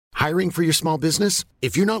Hiring for your small business?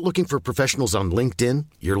 If you're not looking for professionals on LinkedIn,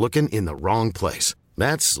 you're looking in the wrong place.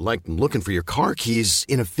 That's like looking for your car keys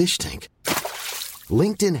in a fish tank.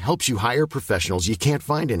 LinkedIn helps you hire professionals you can't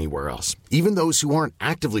find anywhere else, even those who aren't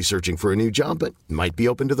actively searching for a new job but might be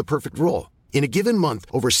open to the perfect role. In a given month,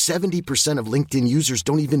 over 70% of LinkedIn users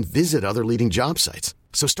don't even visit other leading job sites.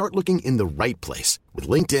 So start looking in the right place. With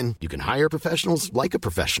LinkedIn, you can hire professionals like a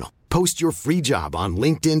professional. Post your free job on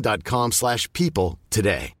linkedin.com/people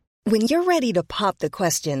today. When you're ready to pop the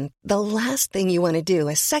question, the last thing you want to do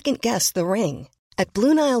is second-guess the ring. At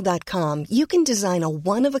BlueNile.com, you can design a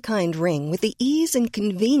one-of-a-kind ring with the ease and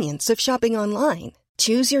convenience of shopping online.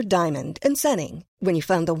 Choose your diamond and setting. When you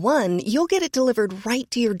find the one, you'll get it delivered right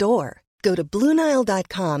to your door. Go to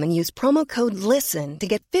BlueNile.com and use promo code LISTEN to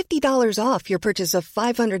get $50 off your purchase of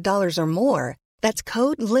 $500 or more. That's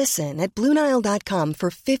code LISTEN at BlueNile.com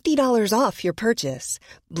for $50 off your purchase.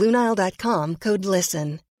 BlueNile.com, code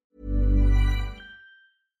LISTEN.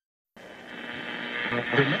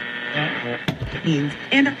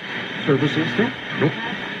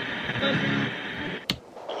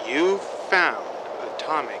 You've found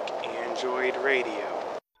Atomic Android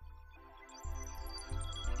Radio.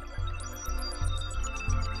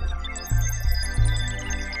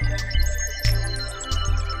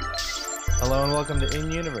 Hello and welcome to In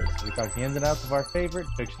Universe. We talk the ins and outs of our favorite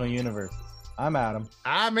fictional universes. I'm Adam.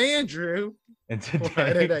 I'm Andrew. And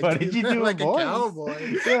today, what did you do like a voice?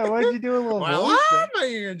 Cowboy? Yeah, why did you do a little well, voice? I'm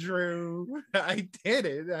Andrew. I did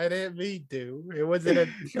it. I didn't mean to. It wasn't a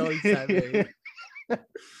choice I made.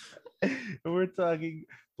 We're talking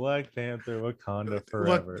Black Panther, Wakanda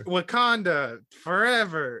Forever. Wakanda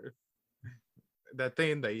Forever. That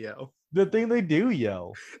thing they yell. The thing they do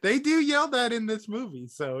yell. They do yell that in this movie,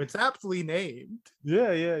 so it's aptly named.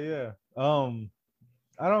 Yeah.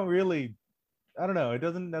 I don't know. It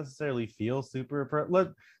doesn't necessarily feel super.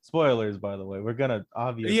 Spoilers, by the way. We're gonna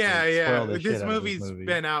obviously. Yeah. Spoil This movie's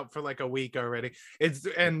been out for like a week already.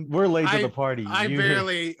 We're late to the party. I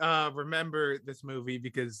barely remember this movie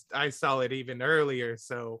because I saw it even earlier.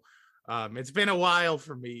 So it's been a while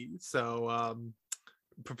for me. So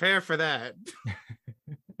prepare for that.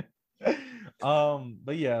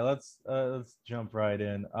 But yeah, let's jump right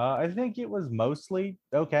in. I think it was mostly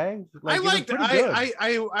okay.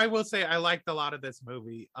 I will say I liked a lot of this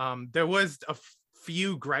movie. There was a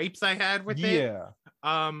few gripes I had with it.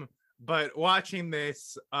 But watching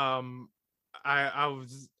this, I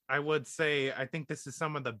would say I think this is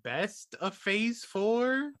some of the best of Phase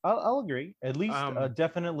 4. I'll agree. At least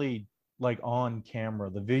definitely like on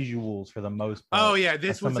camera, the visuals for the most part. Oh yeah,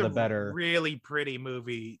 this was some a of the better, really pretty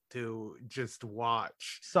movie to just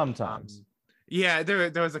watch. Sometimes,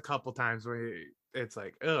 there was a couple times where it's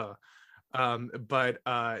like, ugh. But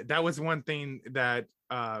that was one thing that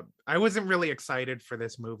I wasn't really excited for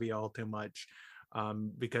this movie all too much,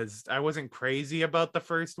 because I wasn't crazy about the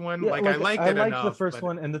first one. Yeah, I liked it enough. The first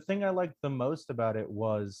one, and the thing I liked the most about it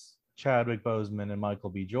was Chadwick Boseman and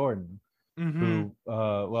Michael B. Jordan, who,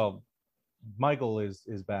 Michael is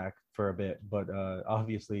back for a bit, but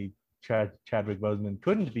obviously Chadwick Boseman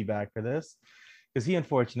couldn't be back for this because he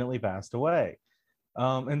unfortunately passed away.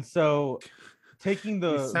 And so taking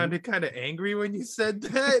the... You sounded kind of angry when you said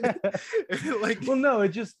that. Well, no,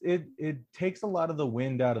 it takes a lot of the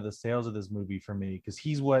wind out of the sails of this movie for me, because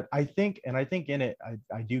he's what I think, and I think in it,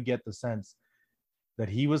 I do get the sense that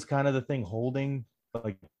he was kind of the thing holding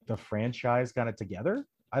like the franchise kind of together.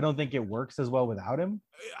 I don't think it works as well without him.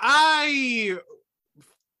 I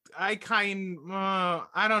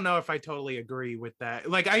don't know if I totally agree with that.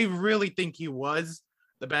 Like, I really think he was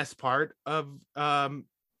the best part of Black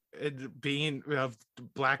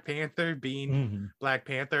Panther being Black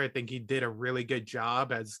Panther. I think he did a really good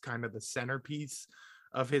job as kind of the centerpiece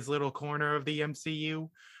of his little corner of the MCU.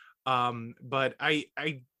 But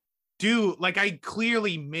I do, like, I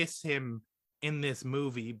clearly miss him in this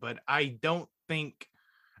movie, but I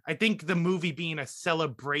think the movie being a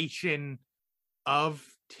celebration of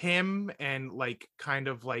him and like kind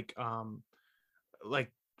of like a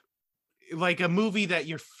movie that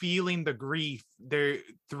you're feeling the grief there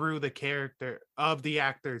through the character of the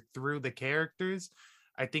actor through the characters,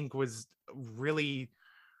 I think was really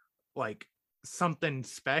like something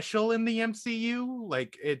special in the MCU.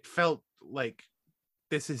 Like, it felt like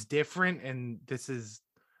this is different, and this is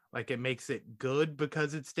like, it makes it good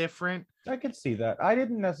because it's different. I could see that. I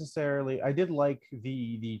did like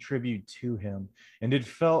the tribute to him, and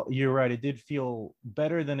you're right, it did feel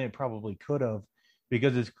better than it probably could have,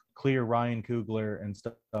 because it's clear Ryan Coogler and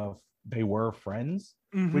stuff, they were friends,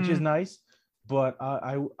 which is nice. But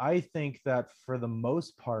I think that for the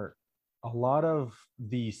most part, a lot of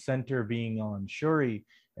the center being on Shuri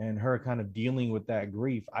and her kind of dealing with that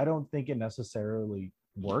grief, I don't think it necessarily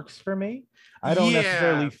works for me. I don't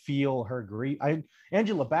necessarily feel her grief.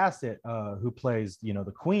 Angela Bassett, who plays, you know,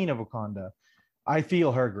 the Queen of Wakanda, I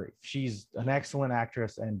feel her grief. She's an excellent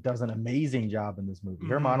actress and does an amazing job in this movie.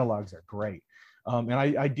 Her monologues are great. And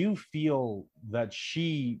I do feel that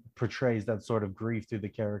she portrays that sort of grief through the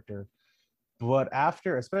character. But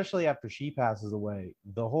especially after she passes away,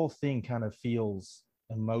 the whole thing kind of feels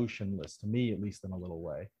emotionless to me, at least in a little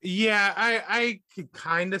way. Yeah, I could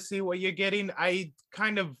kind of see what you're getting. I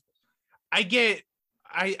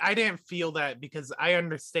didn't feel that because I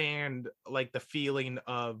understand like the feeling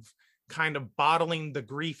of kind of bottling the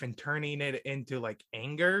grief and turning it into like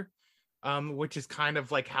anger, which is kind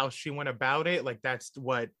of like how she went about it. Like that's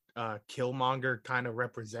what Killmonger kind of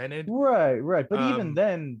represented. Right. But even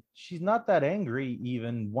then, she's not that angry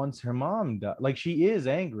even once her mom died. Like she is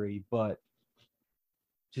angry, but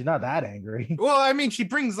she's not that angry. Well, I mean, she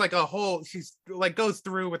brings like she's like goes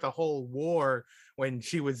through with a whole war when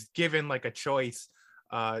she was given like a choice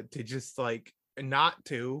to just like not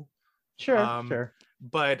to. Sure.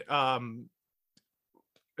 But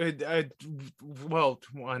well,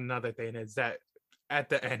 another thing is that at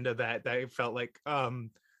the end of that I felt like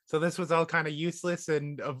so this was all kind of useless,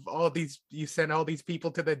 and of all these, you sent all these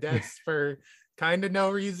people to the deaths for kind of no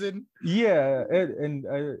reason. Yeah, and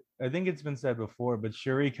I think it's been said before, but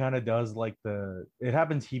Shuri kind of does like it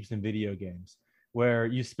happens heaps in video games where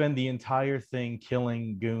you spend the entire thing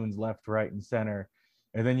killing goons left, right, and center,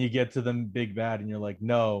 and then you get to the big bad and you're like,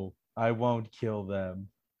 no, I won't kill them.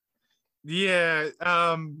 Yeah,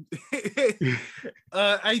 I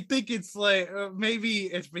think it's like maybe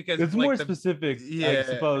it's because it's like more specific, yeah, I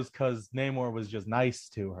suppose, because Namor was just nice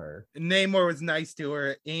to her. Namor was nice to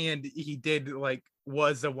her, and he did like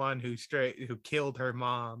was the one who killed her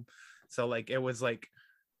mom. So like it was like,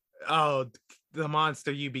 oh, the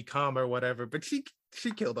monster you become or whatever. But she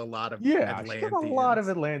killed a lot of Atlanteans. She killed a lot of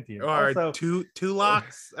Atlanteans. Or also,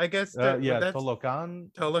 Tulaks, I guess.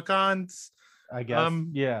 Tolokans. I guess.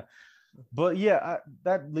 Yeah. But yeah,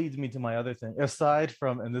 that leads me to my other thing. Aside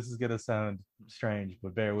from, and this is going to sound strange,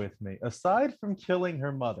 but bear with me. Aside from killing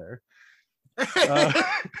her mother,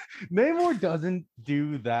 Namor doesn't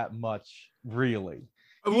do that much, really.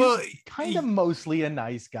 He's kind of mostly a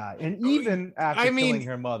nice guy. And even after killing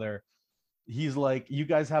her mother, he's like, you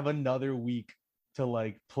guys have another week to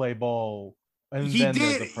like play ball. And he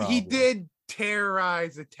did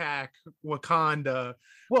attack Wakanda.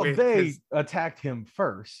 Well, they attacked him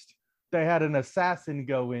first. They had an assassin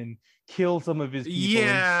go in, kill some of his people.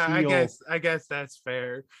 Yeah, I guess that's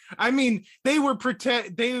fair. I mean,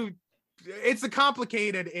 it's a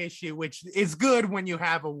complicated issue, which is good when you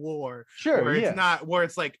have a war. Sure, where it's not where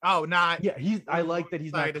it's like, oh, not. Yeah, I like that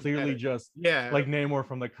he's not clearly just like Namor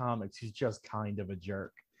from the comics. He's just kind of a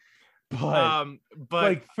jerk. But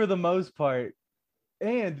like for the most part,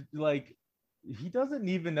 and like he doesn't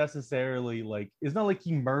even necessarily like, it's not like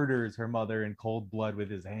he murders her mother in cold blood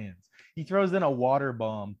with his hands. He throws in a water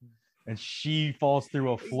bomb and she falls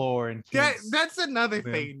through a floor and that's another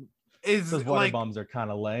thing. Is those water bombs are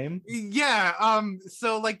kind of lame. Yeah.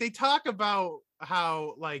 So like they talk about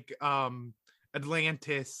how like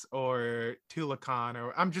Atlantis or Tulakan,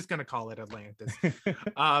 or I'm just gonna call it Atlantis,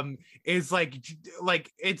 is like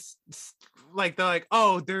it's like they're like,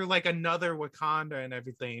 oh, they're like another Wakanda and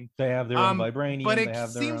everything. They have their own vibranium, but it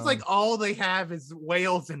seems like all they have is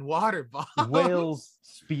whales and water bombs. Whales,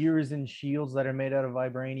 spears, and shields that are made out of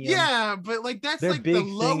vibranium. Yeah, but like that's their like the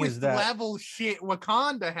lowest level shit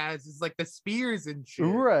Wakanda has is like the spears and shit.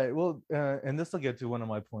 Right. Well, and this will get to one of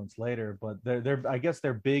my points later, but I guess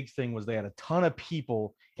their big thing was they had a ton of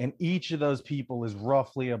people, and each of those people is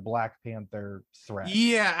roughly a Black Panther threat.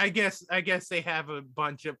 Yeah, I guess they have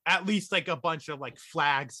at least a bunch of like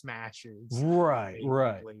flag smashers. Right.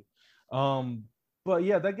 But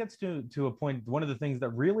yeah, that gets to a point. One of the things that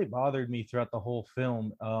really bothered me throughout the whole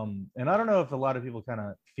film, and I don't know if a lot of people kind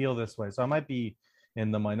of feel this way, so I might be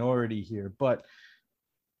in the minority here, but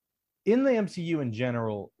in the MCU in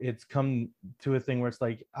general, it's come to a thing where it's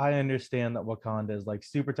like, I understand that Wakanda is like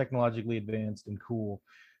super technologically advanced and cool,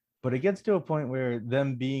 but it gets to a point where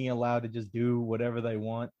them being allowed to just do whatever they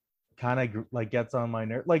want kind of like gets on my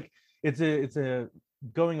nerve. Like it's a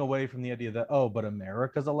going away from the idea that, oh, but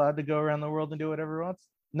America's allowed to go around the world and do whatever it wants.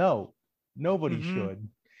 No, nobody should.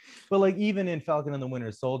 But like even in Falcon and the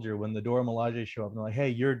Winter Soldier, when the Dora Milaje show up and they're like, hey,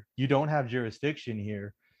 you don't have jurisdiction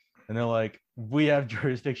here. And they're like, we have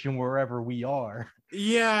jurisdiction wherever we are.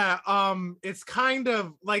 Yeah, it's kind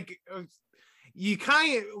of like they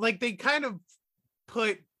kind of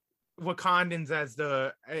put Wakandans as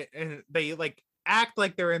and they like act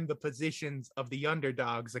like they're in the positions of the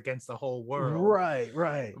underdogs against the whole world.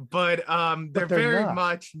 Right. But they're very not.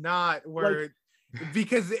 much not where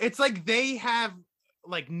because it's like they have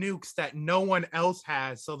like nukes that no one else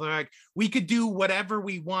has. So they're like, we could do whatever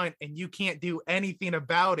we want and you can't do anything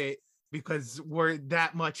about it because we're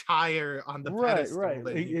that much higher on the pedestal. Right.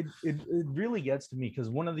 It really gets to me because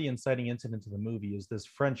one of the inciting incidents of the movie is this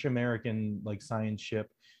French-American like science ship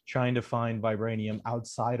trying to find vibranium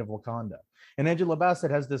outside of Wakanda. And Angela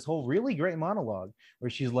Bassett has this whole really great monologue where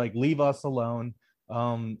she's like, leave us alone.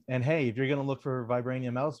 And hey, if you're going to look for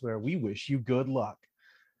vibranium elsewhere, we wish you good luck.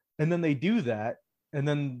 And then they do that. And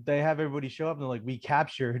then they have everybody show up and they're like, we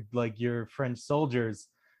captured like your French soldiers,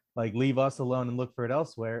 like leave us alone and look for it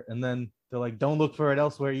elsewhere. And then they're like, don't look for it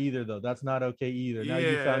elsewhere either, though. That's not okay either. Now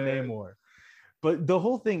you found Namor. But the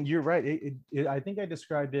whole thing, you're right. I think I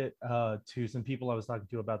described it to some people I was talking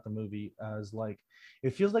to about the movie as like,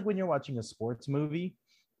 it feels like when you're watching a sports movie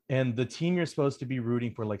and the team you're supposed to be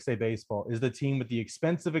rooting for, like say baseball, is the team with the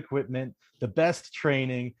expensive equipment, the best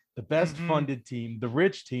training, the best funded team, the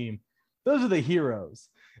rich team. Those are the heroes.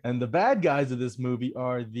 And the bad guys of this movie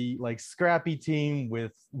are the like scrappy team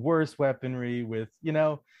with worse weaponry, with, you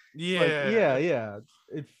know,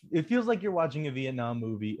 it feels like you're watching a Vietnam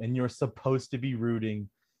movie and you're supposed to be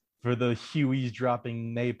rooting for the Hueys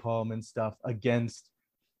dropping napalm and stuff against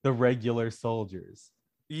the regular soldiers.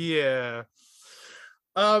 It's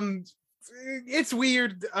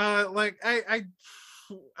weird. Like I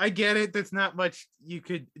get it. There's not much you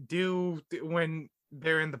could do when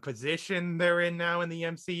they're in the position they're in now in the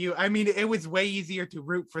MCU. I mean, it was way easier to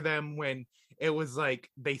root for them when it was like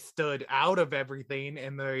they stood out of everything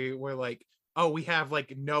and they were like, oh, we have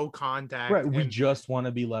like no contact. Right. We just want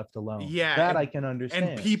to be left alone. Yeah. That I can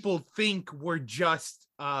understand. And people think we're just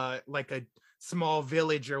like a small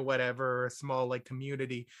village or whatever, or a small like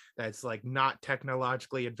community that's like not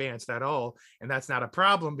technologically advanced at all. And that's not a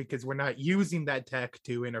problem because we're not using that tech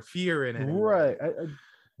to interfere in it. Right.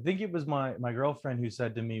 I think it was my girlfriend who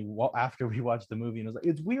said to me after we watched the movie, and it was like,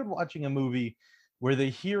 it's weird watching a movie where the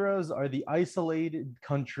heroes are the isolated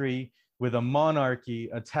country with a monarchy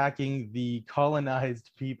attacking the colonized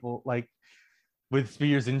people, like with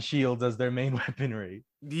spears and shields as their main weaponry.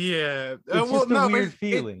 Yeah. It's just a weird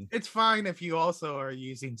feeling. It's fine if you also are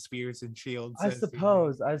using spears and shields. I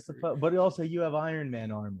suppose. But also you have Iron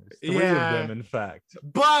Man armors. Three of them, in fact.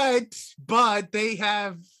 But they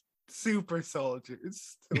have super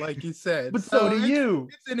soldiers, like you said. But so do you.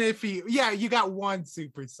 It's an iffy. Yeah, you got one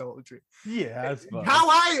super soldier. Yeah, that's fine.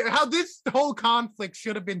 How this whole conflict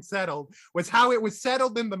should have been settled was how it was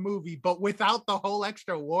settled in the movie, but without the whole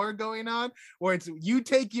extra war going on, where it's you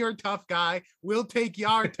take your tough guy, we'll take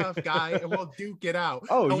your tough guy, and we'll duke it out.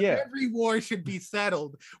 Every war should be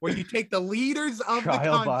settled where you take the leaders of the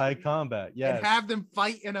country by combat, and have them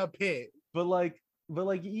fight in a pit. But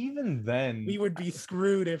even then we would be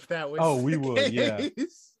screwed if that was we would case. Yeah,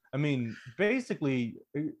 I mean, basically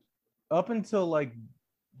up until like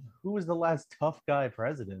who was the last tough guy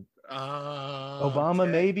president? Obama,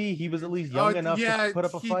 okay. Maybe he was at least young enough to put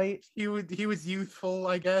up a fight. He was youthful,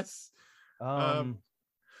 I guess.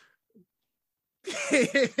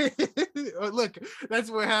 Look, that's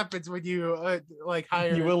what happens when you like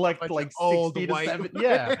hire you elect like old white 70.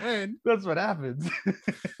 Yeah, that's what happens.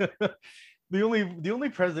 The only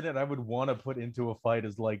president I would want to put into a fight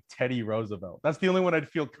is like Teddy Roosevelt. That's the only one I'd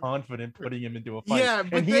feel confident putting him into a fight. Yeah,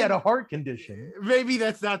 but he had a heart condition. Maybe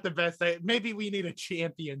that's not the best. Maybe we need a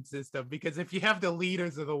champion system, because if you have the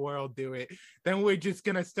leaders of the world do it, then we're just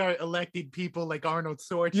gonna start electing people like Arnold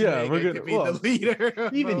Schwarzenegger to be the leader.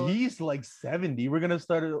 Even he's like 70. We're gonna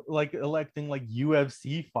start like electing like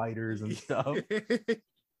UFC fighters and stuff.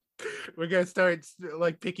 We're gonna start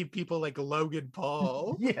like picking people like Logan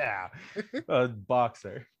Paul. Yeah, a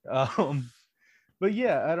boxer. But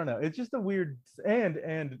yeah, I don't know. It's just a weird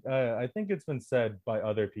and I think it's been said by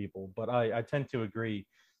other people, but I tend to agree.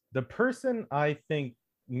 The person I think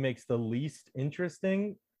makes the least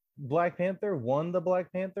interesting Black Panther won the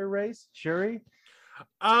Black Panther race. Shuri.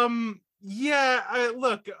 Yeah.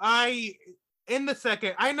 Look, in the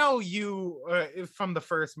second, I know you from the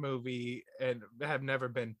first movie and have never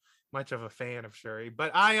been much of a fan of Shuri,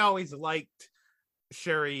 but I always liked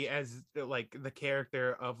Shuri as like the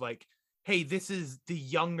character of like, hey, this is the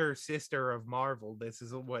younger sister of Marvel. This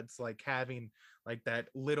is what's like having like that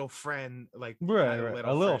little friend, like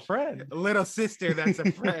a little friend, a little sister that's a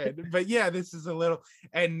friend. But yeah, this is a little,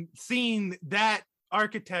 and seeing that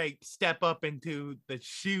archetype step up into the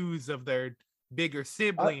shoes of their bigger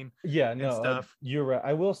sibling stuff. You're right.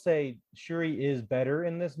 I will say Shuri is better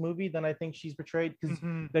in this movie than I think she's portrayed, because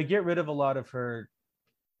they get rid of a lot of her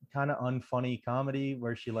kind of unfunny comedy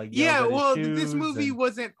where she like yeah, well, this shoes movie and...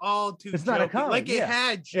 wasn't all too It's jokey. not a comedy. Like it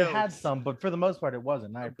had jokes. It had some, but for the most part it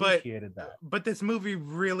wasn't. I appreciated that. But this movie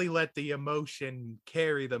really let the emotion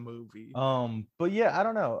carry the movie. But yeah, I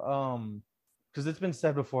don't know. Because it's been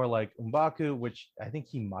said before, like M'Baku, which I think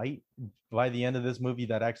he might, by the end of this movie,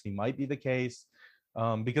 that actually might be the case.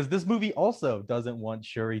 Because this movie also doesn't want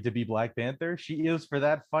Shuri to be Black Panther. She is for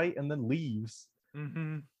that fight and then leaves.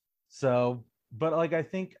 Mm-hmm. So, but like I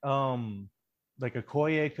think like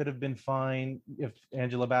Okoye could have been fine if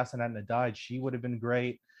Angela Bassett hadn't died. She would have been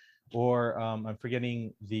great. Or I'm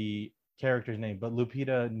forgetting the character's name, but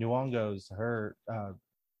Lupita Nyong'o's her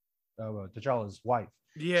T'Challa's wife.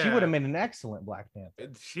 Yeah, she would have made an excellent Black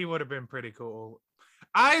Panther. She would have been pretty cool.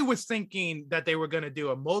 I was thinking that they were going to do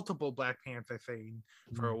a multiple Black Panther thing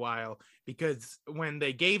for a while, because when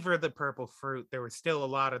they gave her the purple fruit, there was still a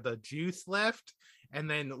lot of the juice left. And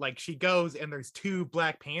then like she goes and there's 2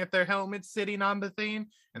 Black Panther helmets sitting on the thing.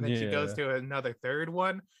 And then she goes to another third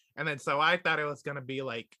one. And then so I thought it was going to be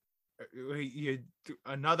like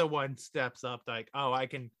another one steps up like, oh, I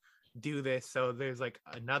can do this. So there's like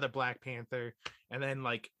another Black Panther. And then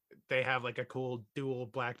like they have like a cool dual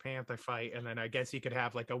Black Panther fight, and then I guess you could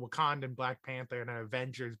have like a Wakandan Black Panther and an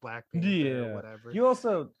Avengers Black Panther or whatever. You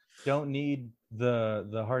also don't need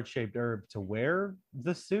the heart-shaped herb to wear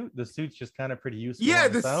the suit. The suit's just kind of pretty useful. Yeah,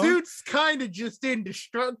 the suit's kind of just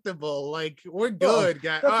indestructible. Like we're good,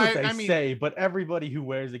 guys. That's what they say, but everybody who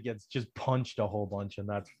wears it gets just punched a whole bunch, and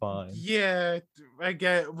that's fine. Yeah, I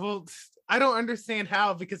get. Well, I don't understand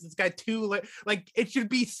how, because it's got 2 like it should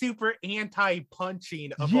be super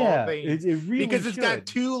anti-punching of all things. It really because it's got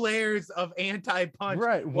 2 layers of anti-punch.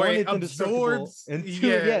 Right, one it absorbs, and 2,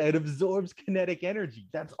 it absorbs kinetic energy.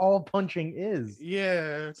 That's all punching is.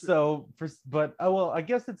 Yeah. So I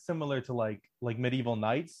guess it's similar to like medieval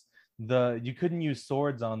knights. You couldn't use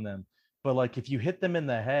swords on them, but like if you hit them in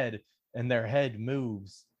the head and their head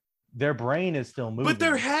moves, their brain is still moving. But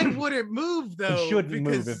their head wouldn't move though. It shouldn't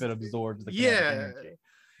move if it absorbs the kinetic energy.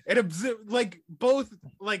 It absorbs like both,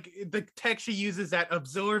 like the tech she uses that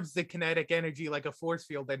absorbs the kinetic energy like a force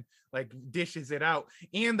field and like dishes it out,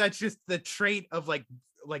 and that's just the trait of like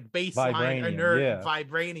baseline inert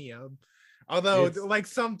vibranium. Although like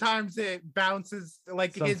sometimes it bounces,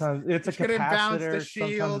 like sometimes it's a capacitor, the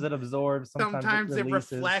shield. Sometimes it absorbs, sometimes it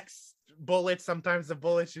reflects bullets, sometimes the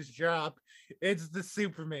bullets just drop. It's the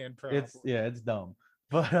Superman problem. It's dumb,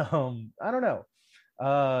 but I don't know.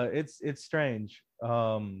 It's strange.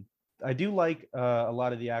 I do like a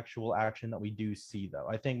lot of the actual action that we do see, though.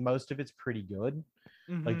 I think most of it's pretty good.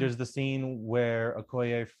 Mm-hmm. Like there's the scene where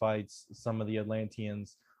Okoye fights some of the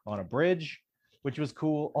Atlanteans on a bridge, which was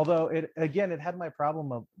cool. Although it had my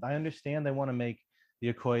problem of, I understand they want to make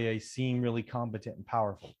the Okoye seem really competent and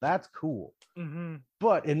powerful. That's cool. Mm-hmm.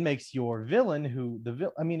 But it makes your villain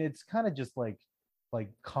it's kind of just like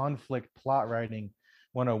conflict plot writing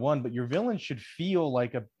 101, but your villain should feel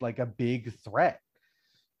like a big threat.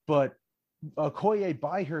 But Okoye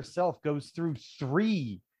by herself goes through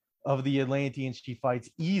 3 of the Atlanteans she fights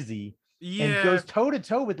easy, and goes toe to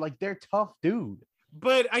toe with like their tough dude.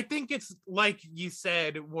 But I think it's like you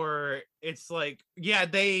said, where it's like,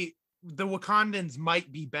 the Wakandans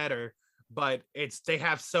might be better, but they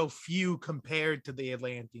have so few compared to the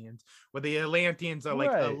Atlanteans, where the Atlanteans are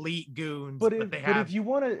like elite goons. But if you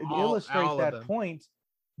want to illustrate that point,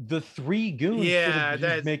 the 3 goons should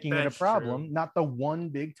be making it a problem, true. Not the one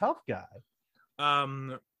big tough guy.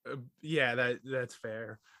 That's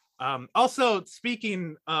fair. Also,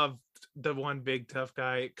 speaking of the one big tough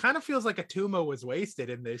guy, it kind of feels like Atuma was wasted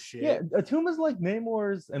in this shit. Yeah, Atuma's like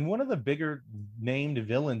Namor's and one of the bigger named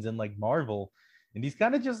villains in like Marvel, and he's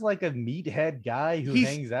kind of just like a meathead guy who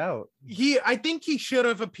hangs out. I think he should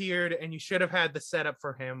have appeared, and you should have had the setup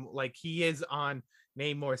for him. Like he is on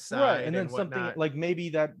Namor's side, right? And then something like maybe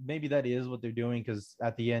that is what they're doing, because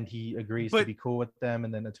at the end he agrees to be cool with them,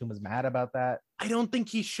 and then Atuma's mad about that. I don't think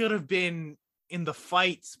he should have been in the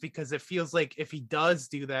fights, because it feels like if he does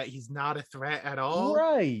do that, he's not a threat at all.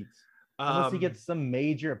 Right. Unless he gets some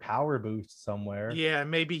major power boost somewhere. Yeah,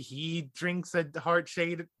 maybe he drinks a heart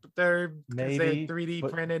shade there because they're 3D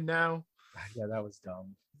printed now. Yeah, that was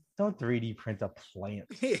dumb. Don't 3D print a plant.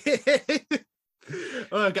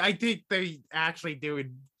 Look, I think they actually do it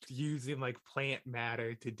using like plant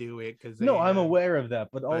matter to do it, because I'm aware of that,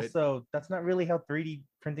 but also that's not really how 3D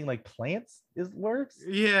printing like plants works.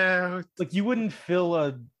 Yeah, like you wouldn't fill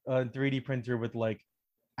a 3D printer with like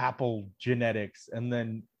apple genetics and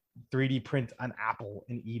then 3D print an apple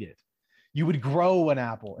and eat it. You would grow an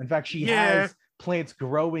apple. In fact, she has plants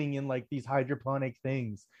growing in like these hydroponic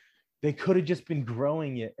things. They could have just been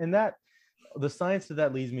growing it, and that the science to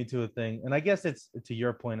that leads me to a thing, and I guess it's to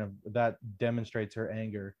your point of that demonstrates her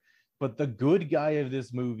anger. But the good guy of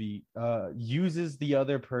this movie uses the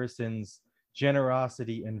other person's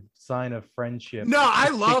generosity and sign of friendship. No, I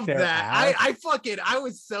love that. I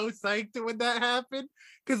was so psyched when that happened,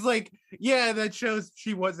 because like, yeah, that shows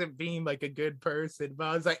she wasn't being like a good person, but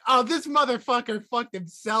I was like, oh, this motherfucker fucked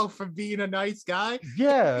himself for being a nice guy.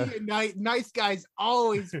 Yeah, nice guys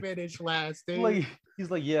always finish last, dude. Like, he's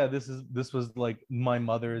like, yeah, this was like my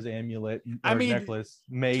mother's amulet or necklace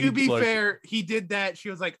made. To be fair, he did that. She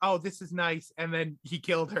was like, oh, this is nice, and then he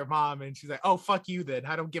killed her mom, and she's like, oh, fuck you then.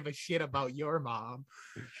 I don't give a shit about your mom.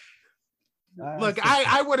 Look,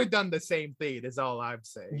 I would have done the same thing, is all I'm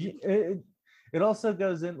saying. It also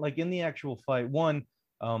goes in, like, in the actual fight. One,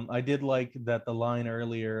 I did like that the line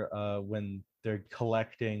earlier when they're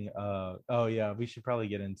collecting oh yeah, we should probably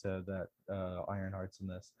get into that Ironheart's in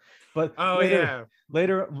this, but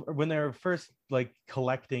later when they're first like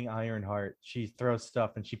collecting Ironheart, she throws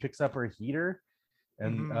stuff and she picks up her heater,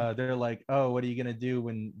 and they're like, oh, what are you gonna do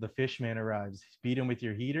when the Fishman arrives? Beat him with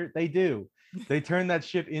your heater? They do. They turn that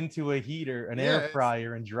ship into a heater, an air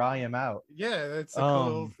fryer, and dry him out. Yeah, it's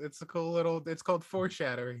a cool little, it's called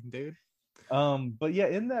foreshadowing, dude. But yeah,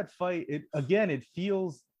 in that fight, it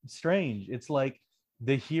feels strange. It's like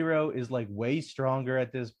the hero is like way stronger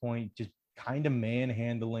at this point, just kind of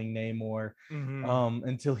manhandling Namor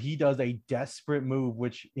until he does a desperate move,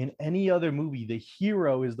 which in any other movie the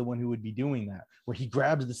hero is the one who would be doing that, where he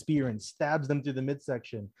grabs the spear and stabs them through the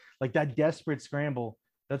midsection. Like that desperate scramble,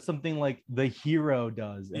 that's something like the hero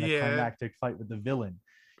does in a climactic fight with the villain.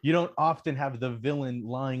 You don't often have the villain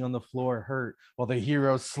lying on the floor hurt while the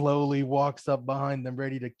hero slowly walks up behind them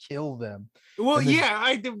ready to kill them. Well,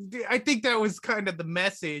 I think that was kind of the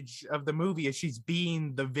message of the movie, is she's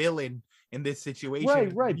being the villain in this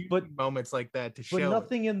situation. Right. But moments like that to show. But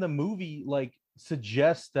nothing in the movie like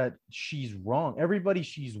suggests that she's wrong. Everybody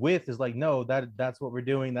she's with is like, no, that's what we're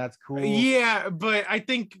doing. That's cool. Yeah, but I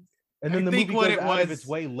think. And then the movie goes out of its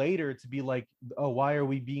way later to be like, oh, why are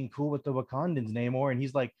we being cool with the Wakandans, Namor? And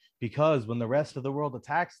he's like, because when the rest of the world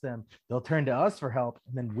attacks them, they'll turn to us for help,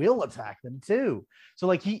 and then we'll attack them too. So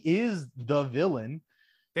like, he is the villain.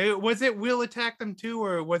 Was it we'll attack them too,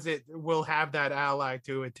 or was it we'll have that ally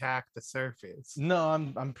to attack the surface? No,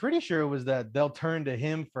 I'm pretty sure it was that they'll turn to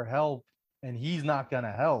him for help, and he's not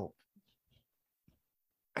gonna help.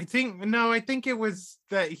 I think it was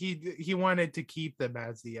that he wanted to keep them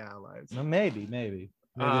as the allies. Maybe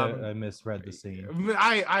I misread the scene.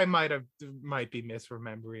 I might be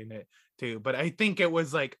misremembering it too, but I think it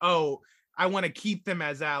was like, oh, I want to keep them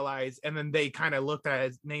as allies, and then they kind of looked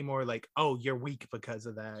at Namor like, oh, you're weak because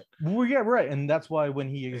of that. Well, yeah, right, and that's why when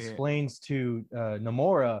he explains to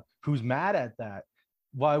Namora, who's mad at that,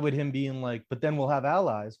 why would him being like, but then we'll have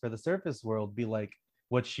allies for the surface world, be like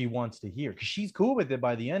what she wants to hear, because she's cool with it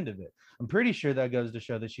by the end of it. I'm pretty sure that goes to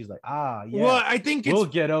show that she's like, well, I think we'll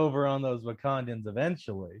get over on those Wakandans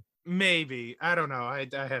eventually. Maybe, I don't know. I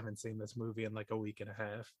haven't seen this movie in like a week and a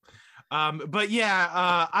half. But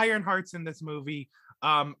yeah, Ironheart's in this movie.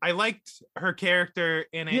 I liked her character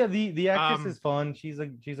in it. Yeah, the actress is fun. She's a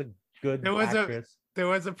good actress. There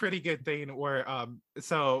was a pretty good thing where one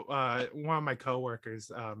of my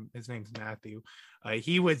coworkers, his name's Matthew,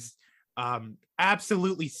 he was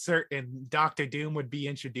absolutely certain Doctor Doom would be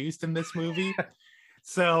introduced in this movie.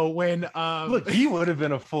 So when look, he would have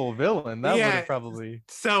been a full villain. That would have probably.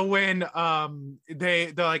 So when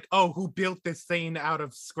they're like, oh, who built this thing out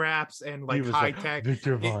of scraps and like high tech?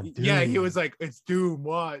 Victor Von Doom. Yeah, he was like, it's Doom,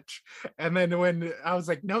 watch. And then when I was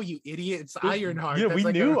like, no, you idiot, it's Ironheart. Yeah, we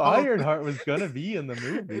like knew Ironheart was gonna be in the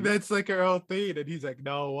movie. That's like her whole thing. And he's like,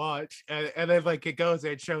 no, watch. And then like it goes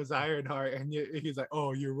and it shows Ironheart, and he's like,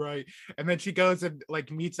 oh, you're right. And then she goes and like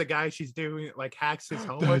meets a guy she's doing, like hacks his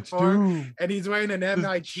homework for, and he's wearing an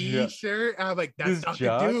MIT shirt. I'm like, that's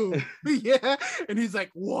Dr. Doom. Yeah. And he's like,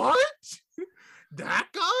 what? That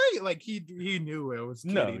guy? Like he knew it was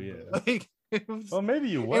kidding. No, yeah. Like, well, maybe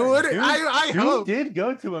you would. I hope. Did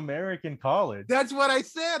go to American college. That's what I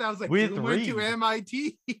said. I was like, went to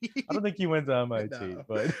MIT. I don't think he went to MIT, no.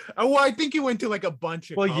 But well, I think he went to like a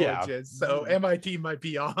bunch of colleges. Yeah. So MIT might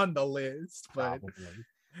be on the list, but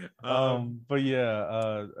probably. But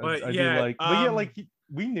yeah, I do like. But yeah, like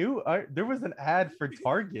we knew there was an ad for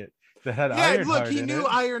Target that had yeah, Ironheart look, he in knew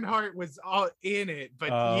it. Ironheart was all in it, but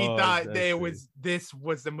he Oh, thought I that see. this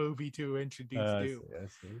was the movie to introduce Doom. I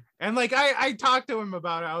see. And like I talked to him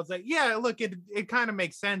about it. I was like, yeah, look, it kind of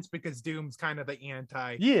makes sense because Doom's kind of the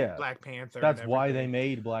anti Yeah, Black Panther. that's why they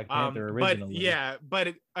made Black Panther originally. But yeah,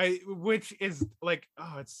 but which is like,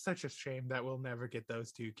 oh, it's such a shame that we'll never get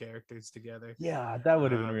those two characters together. Yeah, that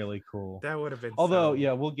would have been really cool. That would have been. Although,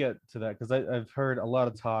 yeah, we'll get to that because I've heard a lot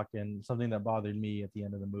of talk and something that bothered me at the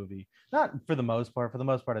end of the movie. Not for the most part. For the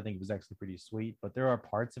most part, I think it was actually pretty sweet, but there are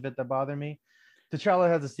parts of it that bother me. T'Challa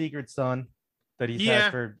has a secret son that he's had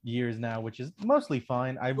for years now, which is mostly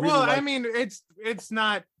fine. I mean, it's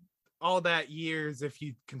not all that years if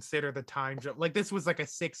you consider the time jump. Like this was like a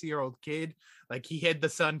 6-year-old kid. Like he hid the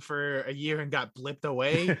son for a year and got blipped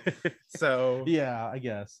away. So yeah, I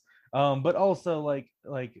guess. But also like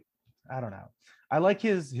I don't know. I like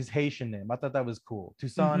his Haitian name. I thought that was cool.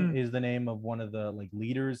 Toussaint is the name of one of the like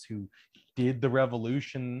leaders who did the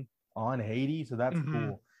revolution on Haiti, so that's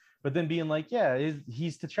cool. But then being like, yeah,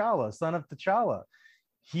 he's T'Challa, son of T'Challa.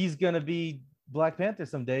 He's gonna be Black Panther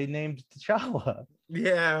someday, named T'Challa.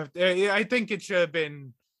 Yeah, I think it should have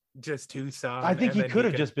been just Toussaint. I think he could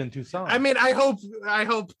have just been Toussaint. I mean, I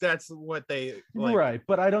hope that's what they like. Right,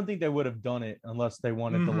 but I don't think they would have done it unless they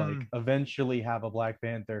wanted to like eventually have a Black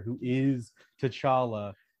Panther who is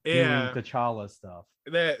T'Challa doing T'Challa stuff.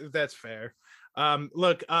 That's fair.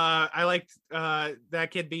 Look, I liked that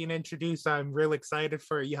kid being introduced. I'm real excited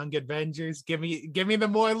for Young Avengers. Give me the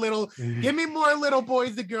more little give me more little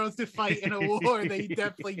boys and girls to fight in a war they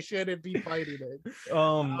definitely shouldn't be fighting it.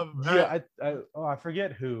 I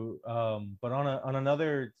forget who, but on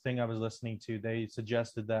another thing I was listening to, they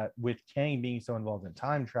suggested that with Kang being so involved in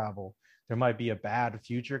time travel, there might be a bad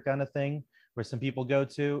future kind of thing where some people go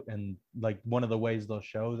to, and like one of the ways they'll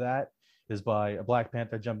show that is by a Black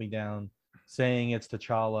Panther jumping down, saying it's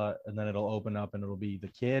T'Challa, and then it'll open up and it'll be the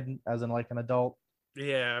kid as in like an adult.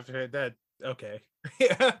 Yeah, I've heard that. Okay.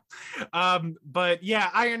 Yeah. But yeah,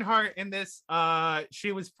 Ironheart in this,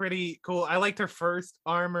 she was pretty cool. I liked her first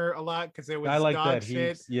armor a lot because it was dog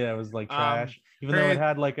shit. Yeah, it was like trash. Even though it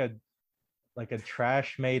had like a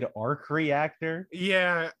trash made arc reactor.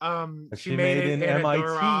 Yeah, she made it in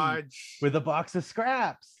MIT with a box of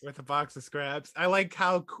scraps. I like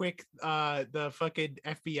how quick the fucking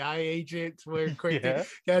FBI agents were quick to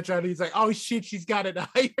catch on. He's like, oh shit, she's got an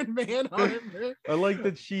Iron Man armor. I like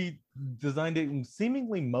that she designed it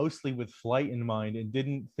seemingly mostly with flight in mind and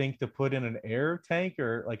didn't think to put in an air tank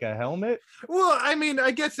or like a helmet. Well, I mean,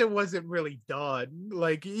 I guess it wasn't really done.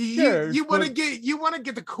 Like you want to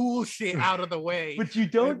get the cool shit out of the way. But you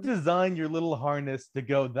don't design your little harness to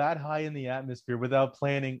go that high in the atmosphere without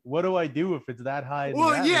planning, what do I do if it's that high in the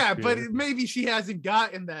atmosphere? Yeah, but maybe she hasn't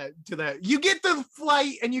gotten to that. You get the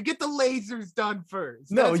flight and you get the lasers done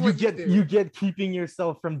first. No, you get keeping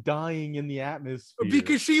yourself from dying in the atmosphere.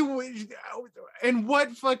 Because in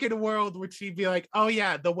what fucking world would she be like, oh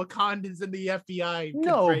yeah, the Wakandans and the FBI?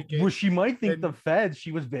 No, well, she might think the feds.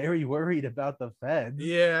 She was very worried about the feds.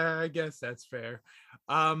 Yeah, I guess that's fair.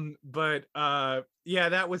 But yeah,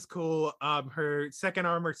 that was cool. Her second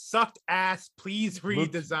armor sucked ass. Please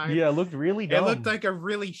redesign. It looked really dumb. It looked like a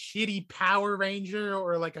really shitty Power Ranger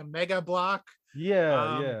or like a Mega Block.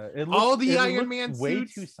 Yeah. All the Iron Man way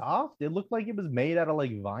suits, too soft. It looked like it was made out of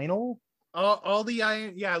like vinyl. All the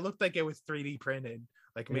iron, it looked like it was 3D printed,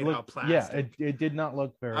 like made out of plastic. Yeah, it did not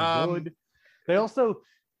look very good. They also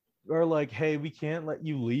are like, hey, we can't let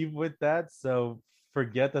you leave with that, so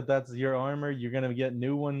forget that that's your armor. You're gonna get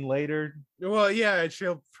new one later. Well, yeah,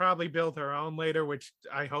 she'll probably build her own later, which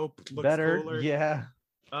I hope looks better. Cooler. Yeah.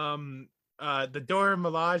 The Dora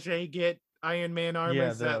Milaje get Iron Man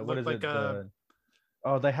armors that look like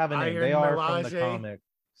they have a name. They are from the comics.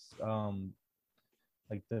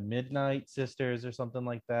 Like the Midnight Sisters or something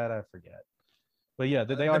like that. I forget. But yeah,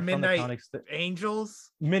 they are from the comics. Angels?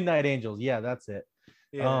 Midnight Angels. Yeah, that's it.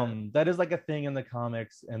 Yeah. That is like a thing in the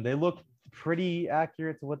comics, and they look pretty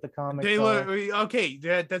accurate to what the comics look okay.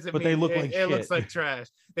 That doesn't mean they look like it shit. Looks like trash.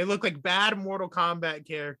 They look like bad Mortal Kombat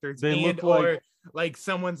characters. Or like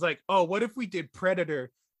someone's like, oh, what if we did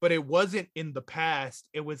Predator? But it wasn't in the past.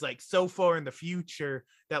 It was like so far in the future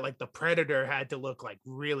that like the Predator had to look like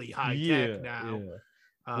really high tech now. Yeah.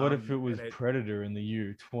 What if it was Predator in the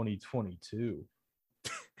year 2022?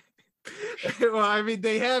 Well, I mean,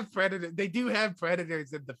 they have Predator. They do have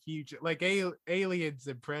Predators in the future, like aliens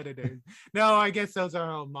and Predators. No, I guess those are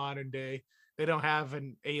all modern day. They don't have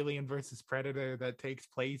an Alien versus Predator that takes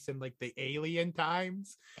place in like the alien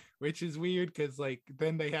times, which is weird because like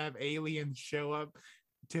then they have aliens show up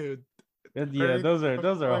to Yeah, those are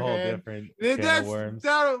a whole different can of worms.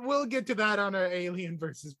 We'll get to that on our Alien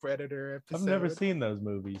versus Predator episode. I've never seen those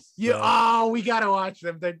movies. So. We gotta watch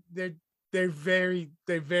them. They're very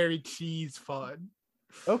cheese fun.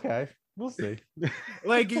 Okay, we'll see.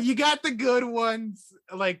 Like you got the good ones,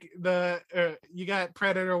 like you got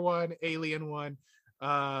Predator 1, Alien 1,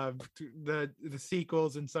 the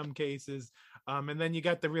sequels in some cases, and then you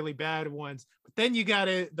got the really bad ones, but then you got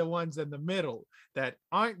the ones in the middle that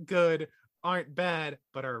aren't good, aren't bad,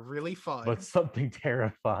 but are really fun, but something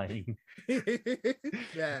terrifying.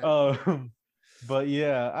 Yeah. But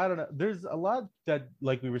yeah, I don't know, there's a lot that,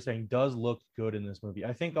 like we were saying, does look good in this movie.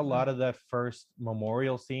 I think a lot of that first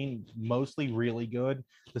memorial scene, mostly really good.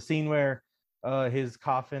 The scene where his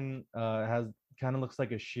coffin has kind of looks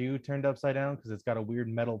like a shoe turned upside down because it's got a weird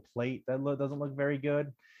metal plate that doesn't look very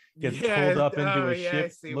good. Gets pulled up into a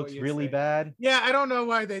ship, looks really bad. Yeah, I don't know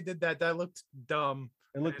why they did that. That looked dumb.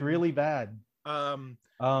 It looked really bad. One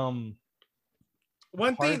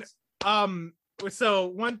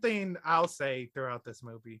thing I'll say throughout this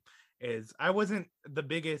movie is I wasn't the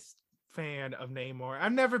biggest fan of Namor.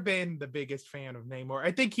 I've never been the biggest fan of Namor.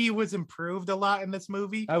 I think he was improved a lot in this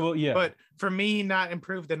movie. But for me, not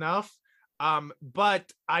improved enough.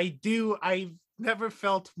 But I've never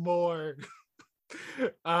felt more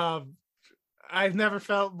I've never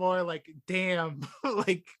felt more like, damn,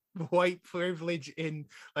 like white privilege in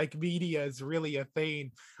like media is really a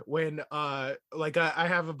thing when like I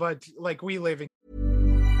have a bunch, like we live in.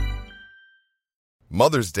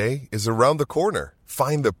 Mother's Day is around the corner.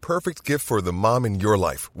 Find the perfect gift for the mom in your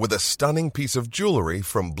life with a stunning piece of jewelry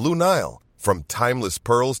from Blue Nile. From timeless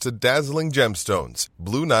pearls to dazzling gemstones,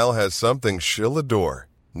 Blue Nile has something she'll adore.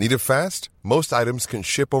 Need it fast? Most items can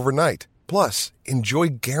ship overnight. Plus, enjoy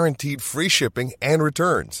guaranteed free shipping and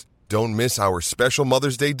returns. Don't miss our special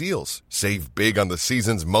Mother's Day deals. Save big on the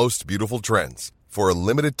season's most beautiful trends. For a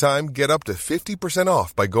limited time, get up to 50%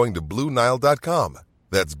 off by going to BlueNile.com.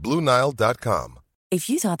 That's BlueNile.com. If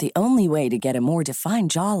you thought the only way to get a more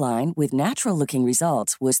defined jawline with natural-looking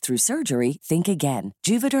results was through surgery, think again.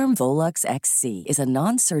 Juvederm Volux XC is a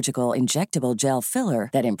non-surgical injectable gel filler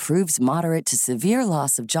that improves moderate to severe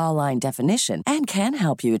loss of jawline definition and can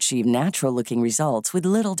help you achieve natural-looking results with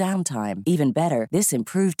little downtime. Even better, this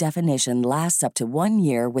improved definition lasts up to 1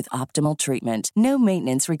 year with optimal treatment. No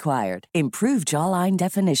maintenance required. Improve jawline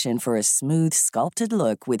definition for a smooth, sculpted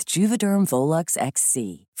look with Juvederm Volux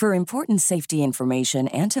XC. For important safety information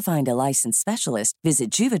and to find a licensed specialist, visit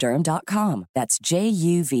Juvederm.com. That's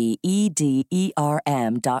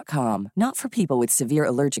JUVEDERM.com. Not for people with severe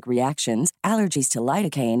allergic reactions, allergies to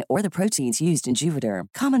lidocaine, or the proteins used in Juvederm.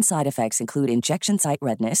 Common side effects include injection site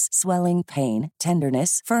redness, swelling, pain,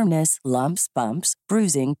 tenderness, firmness, lumps, bumps,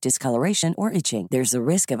 bruising, discoloration, or itching. There's a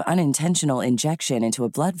risk of unintentional injection into a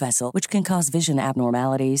blood vessel, which can cause vision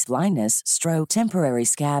abnormalities, blindness, stroke, temporary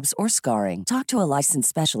scabs, or scarring. Talk to a licensed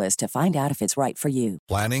specialist to find out if it's right for you.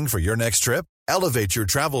 Planning for your next trip? Elevate your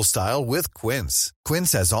travel style with Quince.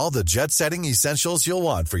 Quince has all the jet-setting essentials you'll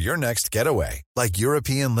want for your next getaway, like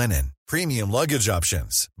European linen, premium luggage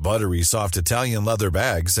options, buttery soft Italian leather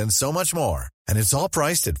bags, and so much more. And it's all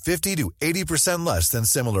priced at 50 to 80% less than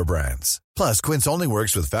similar brands. Plus, Quince only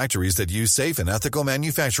works with factories that use safe and ethical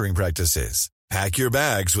manufacturing practices. Pack your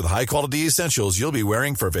bags with high-quality essentials you'll be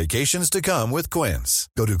wearing for vacations to come with Quince.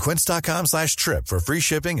 Go to quince.com/trip for free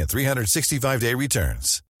shipping and 365-day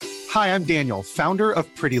returns. Hi, I'm Daniel, founder of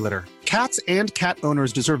Pretty Litter. Cats and cat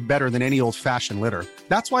owners deserve better than any old-fashioned litter.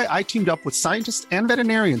 That's why I teamed up with scientists and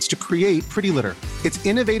veterinarians to create Pretty Litter. Its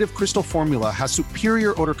innovative crystal formula has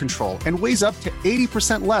superior odor control and weighs up to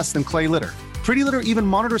 80% less than clay litter. Pretty Litter even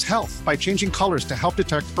monitors health by changing colors to help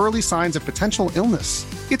detect early signs of potential illness.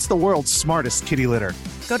 It's the world's smartest kitty litter.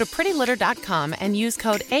 Go to prettylitter.com and use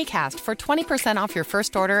code ACAST for 20% off your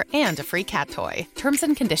first order and a free cat toy. Terms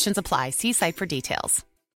and conditions apply. See site for details.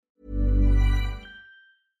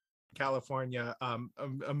 California, a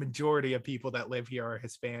majority of people that live here are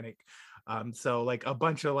Hispanic. So like a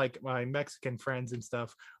bunch of like my Mexican friends and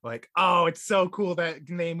stuff, like, oh, it's so cool that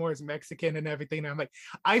Namor is Mexican and everything. And I'm like,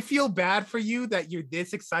 I feel bad for you that you're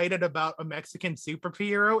this excited about a Mexican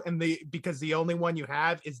superhero and because the only one you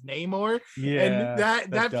have is Namor. Yeah, and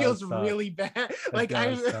that feels suck. Really bad. That like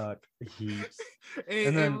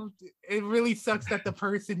it really sucks that the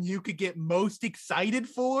person you could get most excited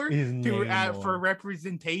for for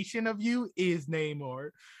representation of you is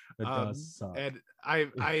Namor. It does suck. And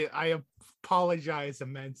I apologize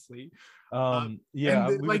immensely. We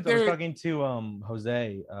were talking to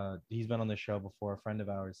Jose. He's been on the show before, a friend of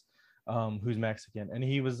ours, who's Mexican, and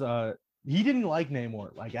he was he didn't like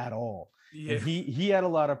Namor like at all. Yeah. And he had a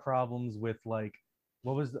lot of problems with like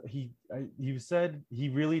what was he said he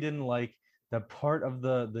really didn't like the part of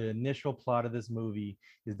the initial plot of this movie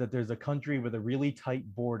is that there's a country with a really tight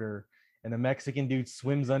border and a Mexican dude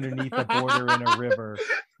swims underneath the border in a river,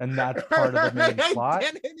 and that's part of the main plot.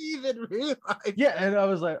 I didn't even realize. Yeah, and I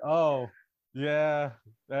was like, oh, yeah,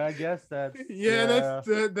 I guess that's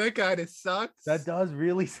that kind of sucks. That does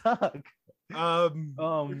really suck.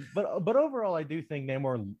 But overall, I do think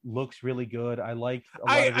Namor looks really good. I like.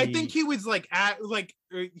 I think he was like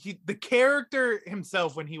the character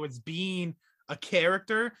himself when he was being a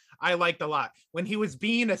character. I liked a lot when he was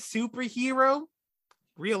being a superhero.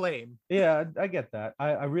 Real lame. Yeah, I get that.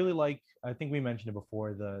 I really like. I think we mentioned it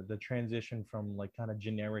before. The transition from like kind of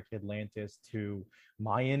generic Atlantis to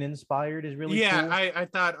Mayan inspired is really cool. I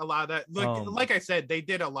thought a lot of that. Like I said, they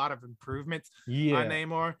did a lot of improvements on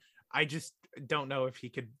Namor. I just don't know if he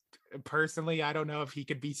could. Personally, I don't know if he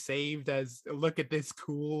could be saved as look at this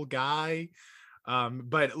cool guy.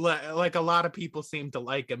 But like a lot of people seem to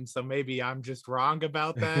like him, so maybe I'm just wrong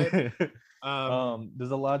about that.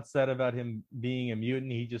 There's a lot said about him being a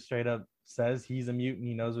mutant. He just straight up says he's a mutant.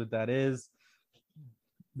 He knows what that is.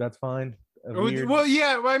 That's fine. Well,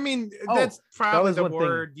 yeah, I mean, that's probably the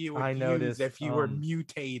word you would use if you were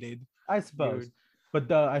mutated, I suppose.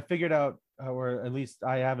 But I figured out, or at least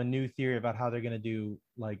I have a new theory about how they're going to do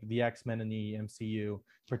like the X-Men in the MCU,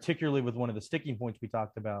 particularly with one of the sticking points we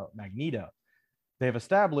talked about, Magneto. They've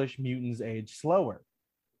established mutants age slower.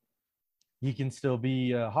 He can still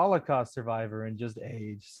be a Holocaust survivor and just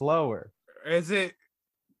age slower. Is it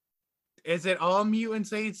all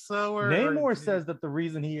mutants age slower? Namor says that the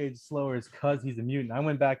reason he aged slower is because he's a mutant. I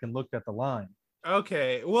went back and looked at the line.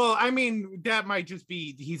 Okay, well, I mean, that might just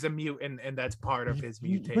be he's a mutant and that's part of his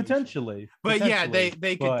mutation. Potentially. But yeah, they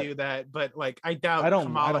could do that. But like, I doubt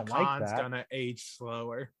Kamala Khan's gonna age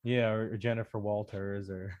slower. Yeah, or Jennifer Walters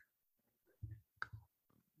or...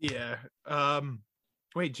 Yeah.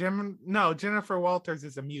 Wait, Jennifer Walters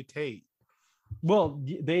is a mutate. Well,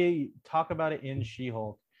 they talk about it in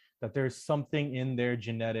She-Hulk, that there's something in their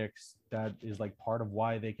genetics that is like part of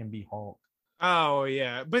why they can be Hulk. Oh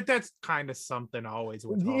yeah, but that's kind of something always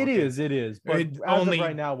with Hulk. It is. But as of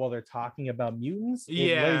right now, while they're talking about mutants, it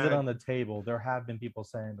lays it on the table. There have been people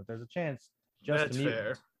saying that there's a chance that's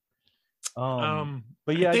fair.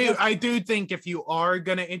 But yeah, I do think if you are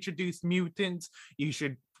gonna introduce mutants, you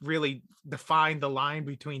should really define the line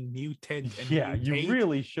between mutant and mutate, you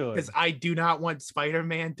really should, because I do not want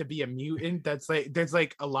Spider-Man to be a mutant. That's like there's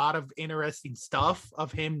like a lot of interesting stuff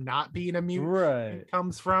of him not being a mutant. Right,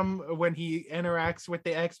 comes from when he interacts with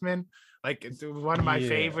the X-Men. Like one of my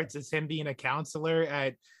favorites is him being a counselor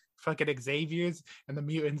at fucking Xavier's, and the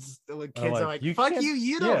mutants, the kids are like, fuck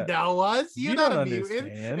you don't know us, you're not a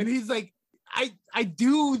mutant. And he's like, I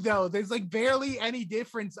do though. There's like barely any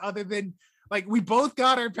difference other than like we both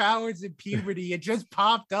got our powers in puberty. It just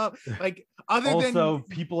popped up. Like than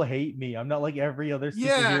people hate me. I'm not like every other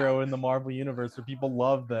superhero in the Marvel universe where people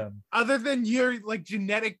love them. Other than your like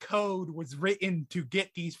genetic code was written to get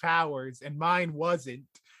these powers and mine wasn't.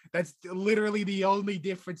 That's literally the only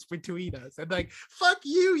difference between us. And like, fuck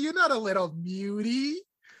you, you're not a little mutie.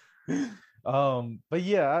 But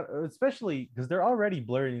yeah, especially because they're already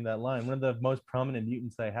blurring that line. One of the most prominent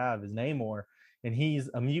mutants they have is Namor, and he's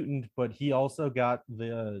a mutant, but he also got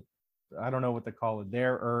the I don't know what they call it,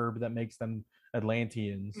 their herb that makes them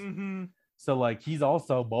Atlanteans. Mm-hmm. So like he's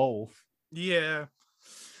also both. Yeah.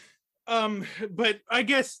 But I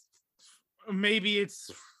guess maybe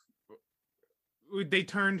it's they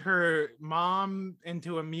turned his mom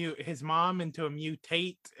into a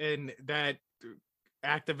mutate, and that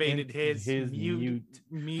activated his mutant.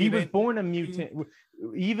 He was born a mutant.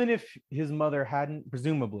 Even if his mother hadn't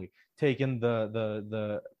presumably taken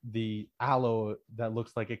the aloe that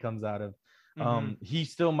looks like it comes out of, he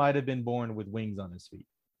still might have been born with wings on his feet.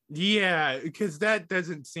 Yeah, because that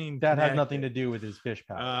doesn't seem that had nothing to do with his fish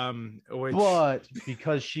power. But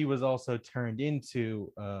because she was also turned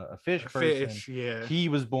into a fish person, he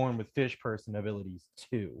was born with fish person abilities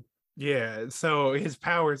too. Yeah, so his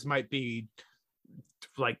powers might be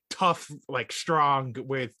like tough, like strong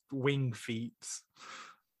with wing feet.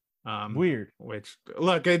 Weird. Which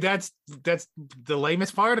look, that's the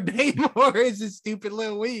lamest part of Namor is his stupid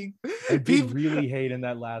little wing. I did really hate in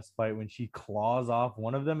that last fight when she claws off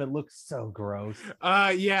one of them. It looks so gross.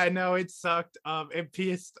 Yeah, no, it sucked. It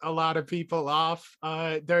pissed a lot of people off.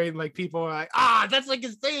 During like people were like, that's like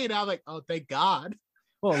insane. I'm like, oh, thank God.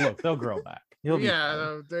 Well, look, they'll grow back. He'll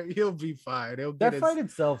be fine. That fight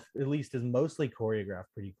itself, at least, is mostly choreographed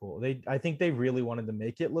pretty cool. I think they really wanted to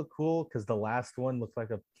make it look cool because the last one looked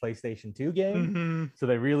like a PlayStation 2 game. Mm-hmm. So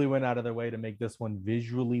they really went out of their way to make this one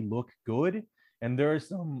visually look good. And there are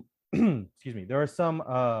some excuse me, there are some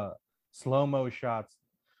slow-mo shots,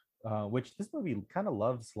 which this movie kind of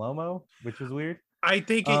loves slow-mo, which is weird. I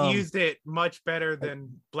think it used it much better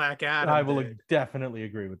than Black Adam. I will definitely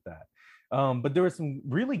agree with that. But there was some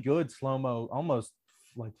really good slow-mo, almost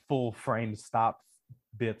like full frame stop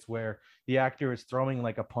bits where the actor is throwing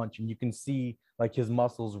like a punch and you can see like his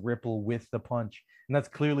muscles ripple with the punch. And that's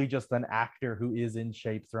clearly just an actor who is in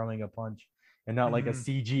shape throwing a punch and not like a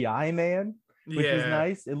CGI man, which was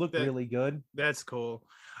nice. It looked really good. That's cool.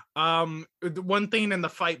 One thing in the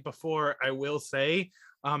fight before, I will say,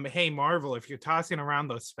 hey Marvel, if you're tossing around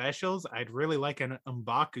those specials, I'd really like an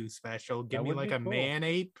M'Baku special. Give me like a cool man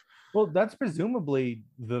ape. Well, that's presumably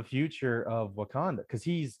the future of Wakanda because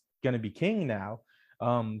he's going to be king now.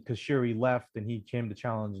 Because Shuri left and he came to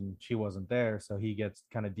challenge and she wasn't there, so he gets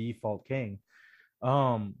kind of default king.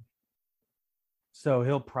 So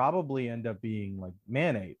he'll probably end up being like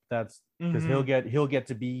Man-Ape. That's because he'll get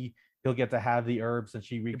to have the herbs that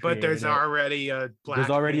she recreated. But there's already a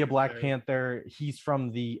Black Panther. He's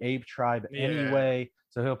from the ape tribe anyway,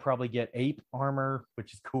 so he'll probably get ape armor,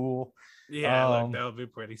 which is cool. Yeah, that'll be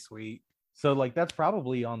pretty sweet. So like that's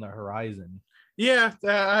probably on the horizon. Yeah,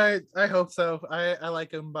 I hope so. I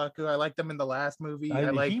like M'Baku. I liked him in the last movie. I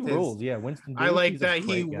like his rules. Yeah, Winston. I like that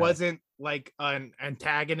he wasn't like an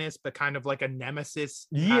antagonist, but kind of like a nemesis.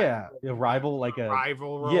 Yeah, a rival, like a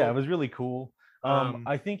rival role. Yeah, it was really cool.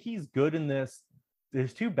 I think he's good in this.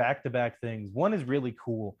 There's two back-to-back things. One is really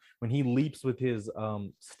cool when he leaps with his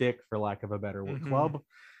stick, for lack of a better word, club,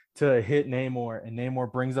 to hit Namor, and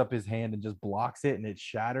Namor brings up his hand and just blocks it, and it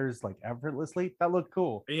shatters like effortlessly. That looked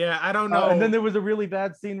cool. Yeah, I don't know. And then there was a really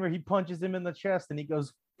bad scene where he punches him in the chest, and he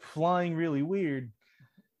goes flying really weird.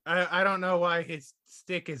 I don't know why his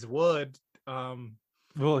stick is wood.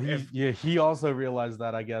 Well, he also realized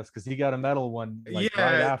that, I guess, because he got a metal one right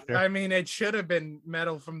after. I mean, it should have been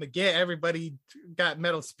metal from the get. Everybody got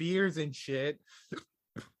metal spears and shit.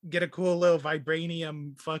 Get a cool little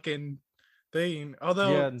vibranium fucking thing.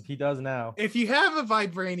 Although he does now. If you have a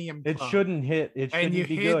vibranium it shouldn't hit. It shouldn't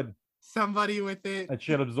be good. Somebody with it. It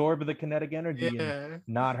should absorb the kinetic energy and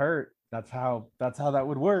not hurt. That's how that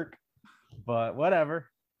would work. But whatever.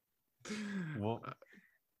 Well,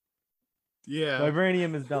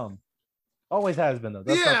 vibranium is dumb. Always has been though.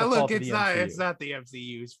 That's it's not the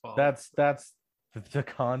MCU's fault. That's the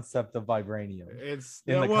concept of vibranium. It's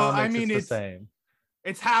in the comics, it's the same.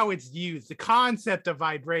 It's how it's used. The concept of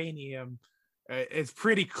vibranium is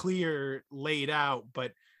pretty clear laid out,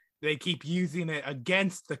 but they keep using it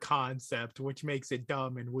against the concept, which makes it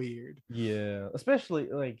dumb and weird. Yeah, especially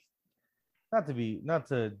like not to be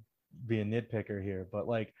a nitpicker here, but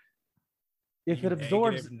like if it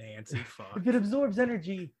absorbs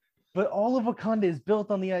energy, but all of Wakanda is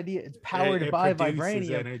built on the idea it's powered by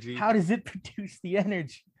vibranium. Energy. How does it produce the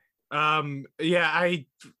energy? I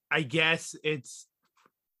guess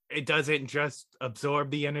it doesn't just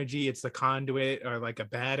absorb the energy, it's the conduit or like a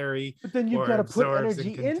battery. But then you've got to put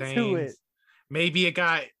energy into it. Maybe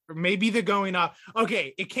they're going off.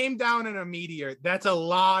 Okay, it came down in a meteor. That's a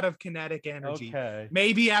lot of kinetic energy. Okay.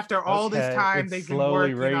 Maybe after all this time they've been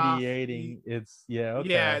slowly radiating.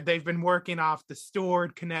 They've been working off the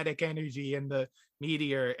stored kinetic energy in the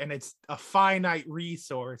meteor, and it's a finite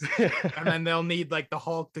resource. And then they'll need like the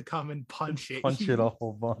Hulk to come and punch it a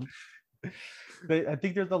whole bunch. I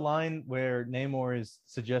think there's a line where Namor is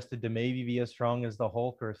suggested to maybe be as strong as the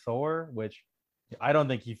Hulk or Thor, which I don't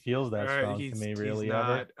think he feels that strong to me, really.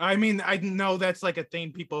 Ever. I mean, I know that's like a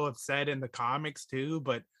thing people have said in the comics too,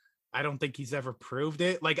 but I don't think he's ever proved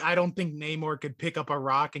it. Like, I don't think Namor could pick up a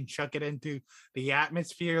rock and chuck it into the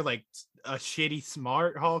atmosphere like a shitty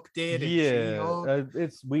smart Hulk did.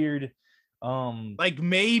 It's weird. Like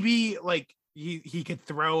maybe like he could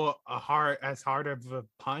throw as hard of a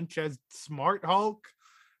punch as Smart Hulk,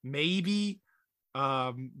 maybe,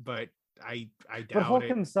 but I doubt but Hulk it.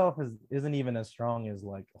 himself isn't even as strong as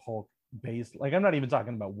like Hulk base. Like, I'm not even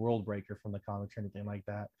talking about World Breaker from the comics or anything like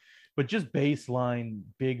that, but just baseline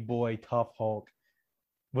big boy tough Hulk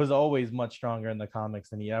was always much stronger in the comics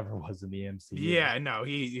than he ever was in the MCU. Yeah, no,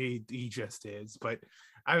 he just is. But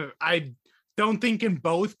I don't think in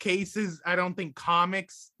both cases, I don't think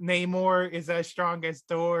comics Namor is as strong as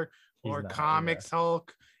Thor or comics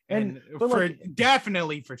Hulk. And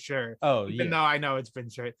definitely for sure. Oh, even though I know it's been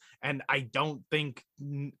straight, and I don't think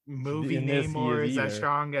movie Namor is as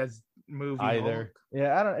strong as movie either. Hulk.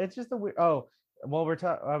 Yeah, I don't. It's just a weird. Oh, well,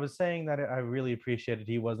 I was saying that I really appreciated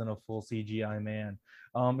he wasn't a full CGI man.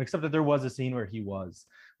 Except that there was a scene where he was,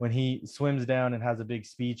 when he swims down and has a big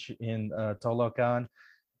speech in Talokan.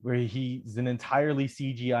 where he's an entirely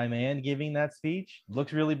CGI man giving that speech.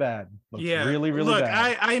 Looks really bad. Looks really Look,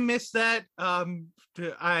 bad. I missed that.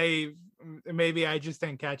 Maybe I just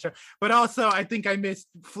didn't catch up, but also I think I missed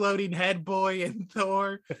Floating Head Boy and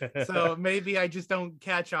Thor, so maybe I just don't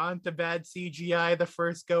catch on to bad CGI the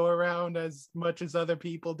first go around as much as other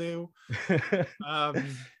people do.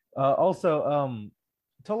 Also,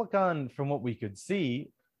 Tolokan, from what we could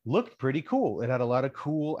see, looked pretty cool. It had a lot of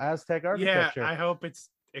cool Aztec architecture. Yeah, I hope it's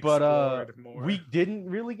explored more. We didn't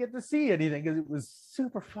really get to see anything because it was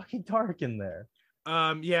super fucking dark in there.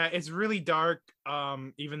 Yeah, it's really dark.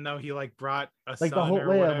 Even though he like brought a like son the whole or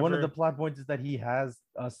whatever. One of the plot points is that he has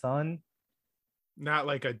a son, not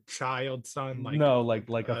like a child son. Like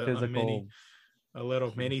like a physical, a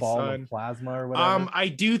little mini ball son, of plasma or whatever.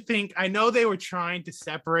 I know they were trying to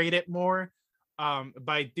separate it more. But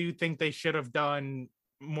I do think they should have done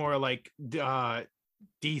more like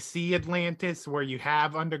DC Atlantis, where you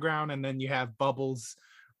have underground and then you have bubbles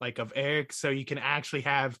like of air, so you can actually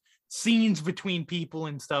have scenes between people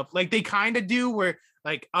and stuff like they kind of do, where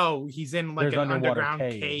like, oh, he's in like an underground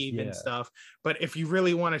cave and stuff. But if you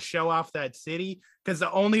really want to show off that city, because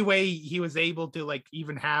the only way he was able to like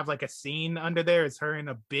even have like a scene under there is her in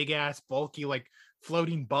a big ass bulky like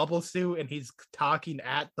floating bubble suit and he's talking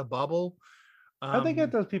at the bubble. How'd they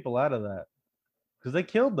get those people out of that? Because they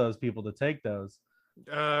killed those people to take those.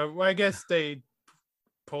 Well, I guess they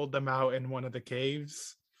pulled them out in one of the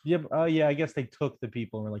caves. Yeah, I guess they took the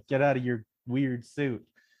people and were like, get out of your weird suit.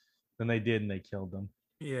 Then they did, and they killed them.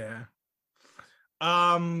 Yeah.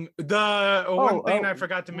 The one thing I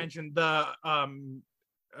forgot to mention, the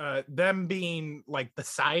them being like the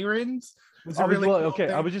sirens was a really cool thing.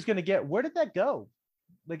 I was just gonna get, where did that go?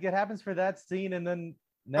 Like, it happens for that scene and then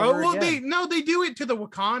never again. They do it to the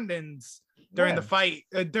Wakandans during the fight.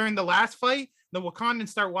 During the last fight, the Wakandans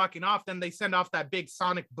start walking off, then they send off that big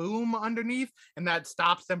sonic boom underneath, and that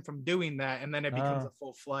stops them from doing that, and then it becomes a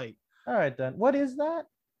full flight. All right, then. What is that?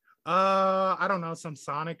 I don't know, some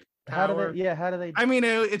sonic power. How do they? I mean,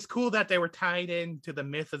 it's cool that they were tied into the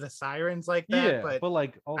myth of the sirens like that, but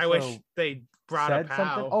like, also I wish they brought up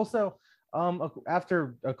something. Also,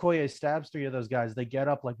 after Okoye stabs 3 of those guys, they get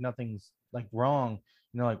up like nothing's like wrong.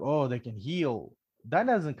 And they're like, oh, they can heal. That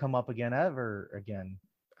doesn't come up again ever again.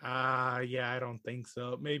 Yeah, I don't think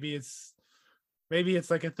so. Maybe it's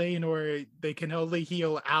like a thing where they can only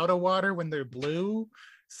heal out of water when they're blue.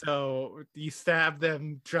 So you stab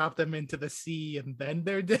them, drop them into the sea, and then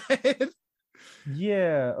they're dead.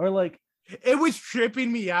 Yeah, or like, it was tripping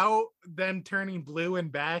me out, them turning blue and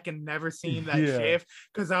back and never seeing that shift,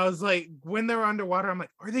 because I was like, when they're underwater, I'm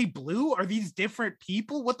like, are they blue? Are these different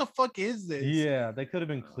people? What the fuck is this? Yeah, they could have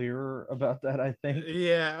been clearer about that, I think.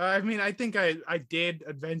 Yeah, I mean, I think I did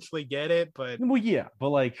eventually get it, but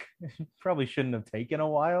like, probably shouldn't have taken a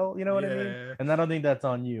while, you know what I mean? And I don't think that's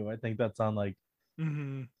on you. I think that's on like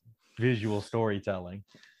visual storytelling.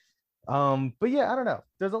 But yeah, I don't know.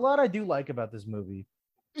 There's a lot I do like about this movie.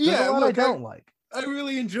 There's a lot I don't like. I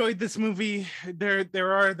really enjoyed this movie.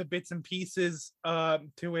 There are the bits and pieces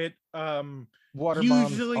to it. Water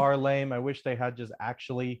bombs are lame. I wish they had just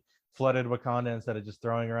actually flooded Wakanda instead of just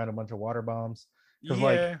throwing around a bunch of water bombs. Because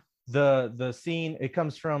like the scene, it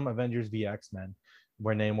comes from Avengers v X-Men,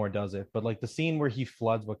 where Namor does it. But like the scene where he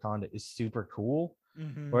floods Wakanda is super cool.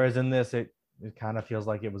 Whereas in this, it kind of feels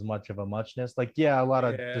like it was much of a muchness. Like, a lot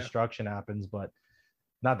of destruction happens, but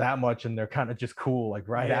not that much, and they're kind of just cool like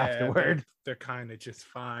afterward. They're kind of just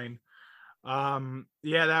fine.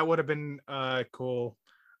 That would have been cool.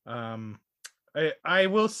 I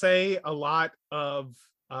will say a lot of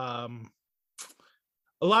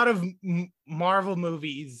Marvel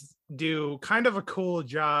movies do kind of a cool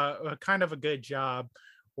job, kind of a good job,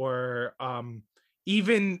 or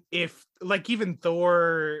even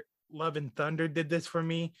Thor Love and Thunder did this for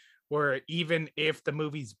me, where even if the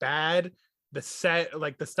movie's bad, the set,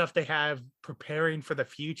 like the stuff they have preparing for the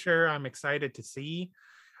future, I'm excited to see.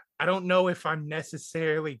 I don't know if I'm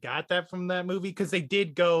necessarily got that from that movie, because they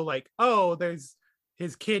did go like, oh, there's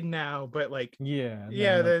his kid now, but like,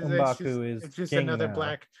 it's just another now.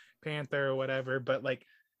 Black Panther or whatever. But like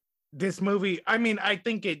this movie, I mean, I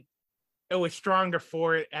think it was stronger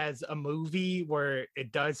for it as a movie, where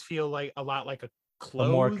it does feel like a lot like a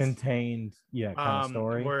more contained kind of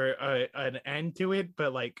story, or an end to it.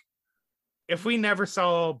 But like, if we never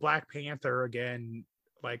saw Black Panther again,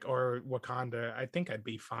 like, or Wakanda, I think I'd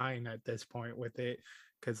be fine at this point with it,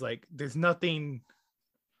 because like there's nothing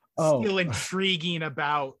still intriguing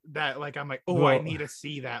about that. Like, I'm like, I need to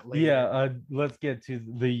see that later. Let's get to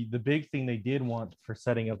the big thing they did want for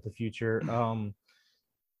setting up the future.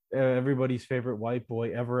 everybody's favorite white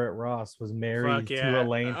boy, Everett Ross, was married to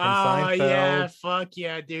Elaine from Oh Seinfeld. yeah, fuck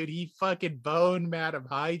yeah, dude. He fucking boned Madam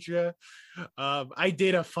Hydra. I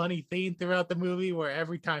did a funny thing throughout the movie where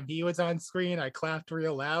every time he was on screen, I clapped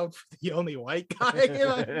real loud for the only white guy in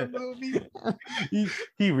the movie.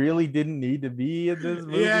 he really didn't need to be in this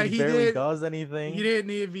movie. Yeah, he barely does anything. He didn't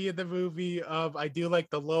need to be in the movie. I do like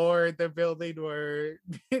the lore they're building where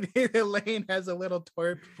Elaine has a little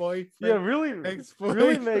twerp boyfriend. Yeah, really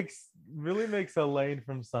makes Elaine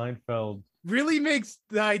from Seinfeld. Really makes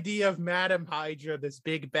the idea of Madam Hydra, this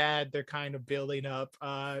big bad they're kind of building up.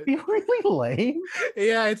 You really lame.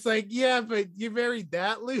 Yeah, it's like, yeah, but you married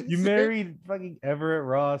that loser. You married fucking Everett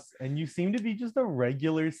Ross, and you seem to be just a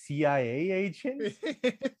regular CIA agent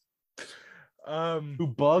who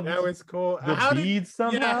bugged. That was cool. The beads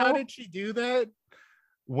somehow. Yeah, how did she do that?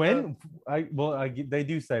 When they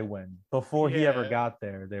do say when before he ever got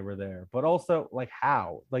there, they were there, but also like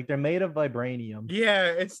how, like they're made of vibranium.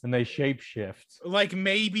 Yeah, and they shape shift. Like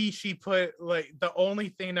maybe she put like the only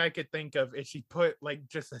thing I could think of is she put like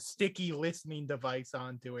just a sticky listening device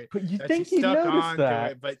onto it. But you think he noticed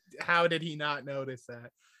that? But how did he not notice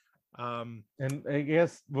that? And I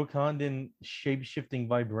guess Wakandan shape shifting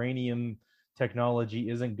vibranium technology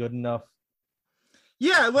isn't good enough.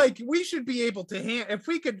 Yeah, like we should be able to if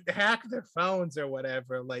we could hack their phones or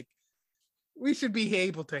whatever, like we should be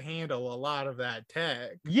able to handle a lot of that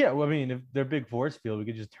tech. Yeah, well, I mean, if they're big force field, we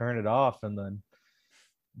could just turn it off and then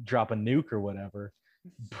drop a nuke or whatever.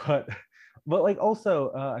 But like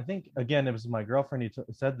also, I think again, it was my girlfriend who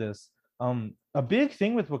said this. A big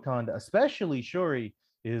thing with Wakanda, especially Shuri,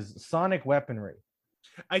 is sonic weaponry.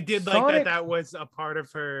 I did like that was a part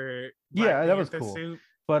of her. Yeah, that was cool. Suit.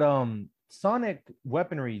 But sonic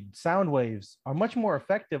weaponry, sound waves, are much more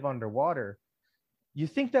effective underwater. You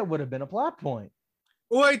think that would have been a plot point?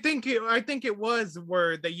 Well, I think it was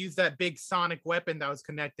where they used that big sonic weapon that was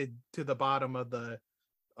connected to the bottom of the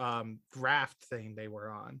raft thing they were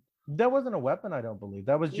on. That wasn't a weapon, I don't believe.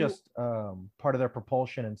 That was just part of their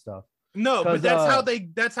propulsion and stuff. No, but that's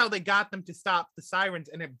how they got them to stop the sirens,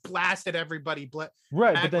 and it blasted everybody.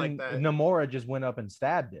 Right, but then Namora just went up and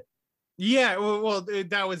stabbed it. Yeah, well,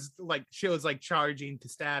 that was like she was like charging to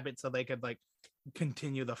stab it so they could like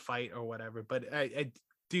continue the fight or whatever. But I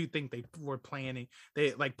do think they were planning.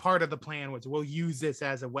 They like part of the plan was we'll use this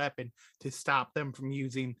as a weapon to stop them from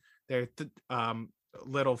using their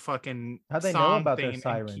little fucking. How they know about their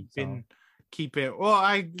siren song? Keep it.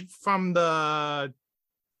 Well, from the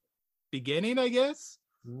beginning, I guess.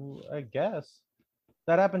 I guess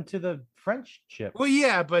that happened to the French ship. Well,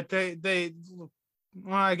 yeah, but they.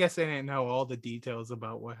 Well, I guess they didn't know all the details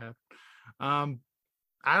about what happened.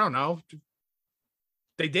 I don't know.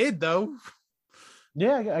 They did though.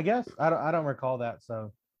 Yeah, I guess I don't recall that.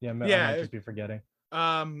 So yeah, I might just be forgetting.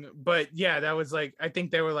 But yeah, that was like I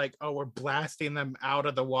think they were like, oh, we're blasting them out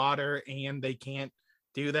of the water, and they can't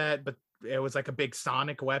do that. But it was like a big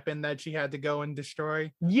sonic weapon that she had to go and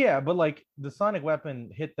destroy. Yeah, but like the sonic weapon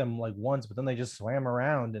hit them like once, but then they just swam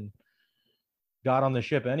around and got on the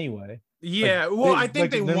ship anyway. Yeah, well, I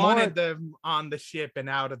think they wanted them on the ship and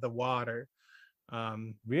out of the water.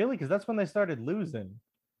 Really? Because that's when they started losing.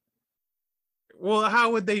 Well,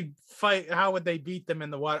 how would they fight? How would they beat them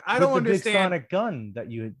in the water? I don't understand. Big sonic gun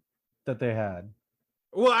that they had.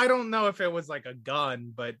 Well, I don't know if it was like a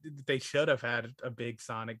gun, but they should have had a big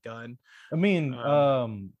sonic gun. I mean,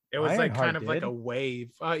 it was like kind of like a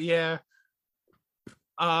wave. Yeah.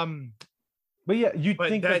 But yeah, you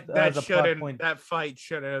think that fight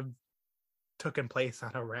should have taken place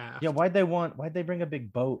on a raft. Yeah, why'd they bring a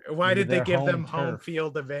big boat? Why did they give them home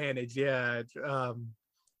field advantage? Yeah.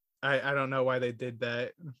 I don't know why they did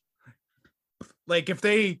that. Like if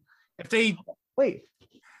they wait,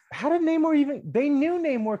 how did Namor they knew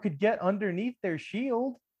Namor could get underneath their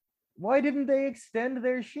shield. Why didn't they extend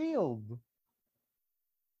their shield?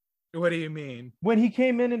 What do you mean? When he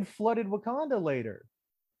came in and flooded Wakanda later.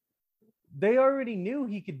 They already knew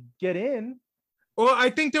he could get in. Well, I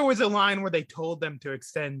think there was a line where they told them to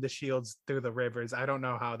extend the shields through the rivers. I don't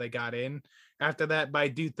know how they got in after that, but I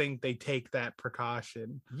do think they take that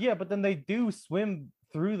precaution. Yeah, but then they do swim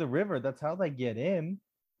through the river. That's how they get in.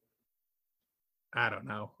 I don't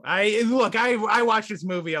know. I watched this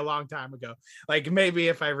movie a long time ago. Like maybe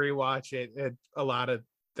if I rewatch it, a lot of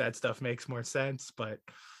that stuff makes more sense, but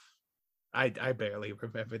I barely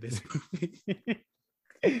remember this movie.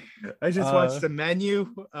 I just watched the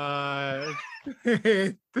menu. I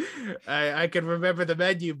could remember the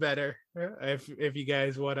menu better. If you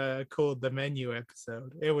guys want to call the menu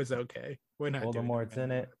episode, it was okay. We're not Voldemort's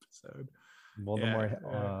in it. Episode.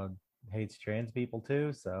 Voldemort hates trans people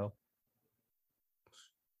too. So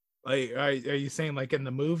Like, are you saying like in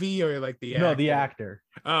the movie or like the No, the actor.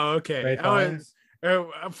 Oh, okay. Ray Fiennes?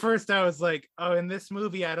 First I was like, oh, in this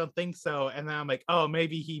movie I don't think so, and then I'm like, oh,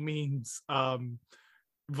 maybe he means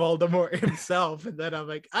Voldemort himself, and then I'm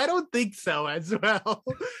like, I don't think so as well.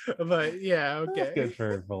 But yeah, okay. That's good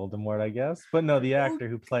for Voldemort, I guess. But no, the actor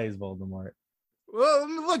who plays Voldemort. Well,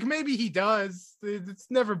 look, maybe he does. It's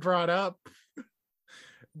never brought up.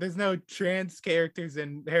 There's no trans characters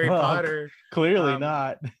in Harry Potter. Clearly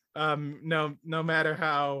not. No matter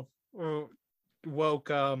how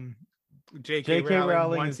woke J.K.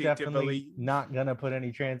 Rowling is definitely not gonna put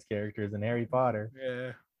any trans characters in Harry Potter.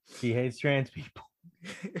 Yeah, she hates trans people.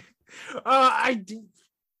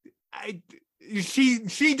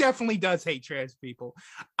 She definitely does hate trans people.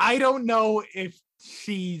 I don't know if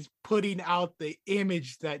she's putting out the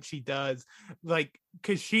image that she does, like,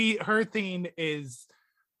 because her thing is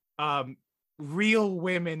real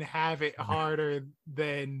women have it harder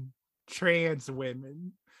than trans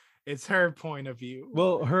women. It's her point of view.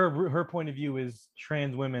 Well, her point of view is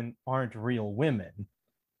trans women aren't real women.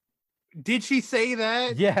 Did she say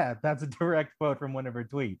that? Yeah, that's a direct quote from one of her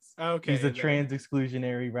tweets. Okay. She's a trans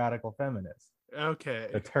exclusionary radical feminist. Okay.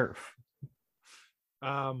 The TERF.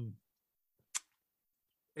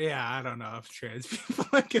 Yeah, I don't know if trans people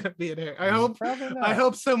are gonna be in here. I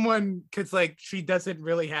hope someone, because like she doesn't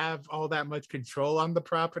really have all that much control on the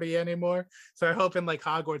property anymore. So I hope in like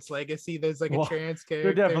Hogwarts Legacy there's like a trans character.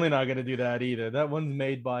 They're definitely not gonna do that either. That one's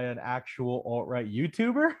made by an actual alt-right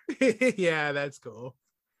YouTuber. Yeah, that's cool.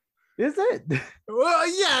 Is it?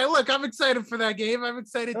 Well, yeah, look, I'm excited for that game. I'm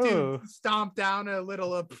excited to stomp down a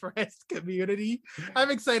little oppressed community. I'm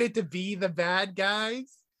excited to be the bad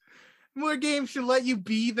guys. More games should let you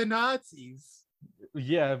be the Nazis.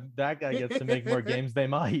 Yeah, if that guy gets to make more games, they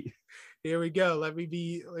might. Here we go. Let me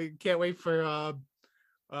be. Can't wait for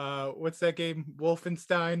what's that game?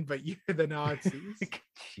 Wolfenstein, but you're the Nazis.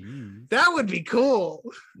 Jeez. That would be cool.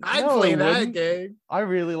 I'd play that game. I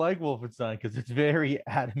really like Wolfenstein because it's very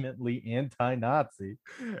adamantly anti-Nazi.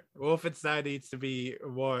 Wolfenstein needs to be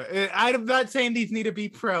more. I'm not saying these need to be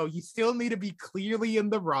pro. You still need to be clearly in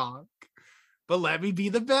the wrong. But let me be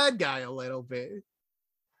the bad guy a little bit.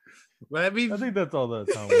 I think that's all the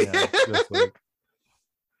time we have this week.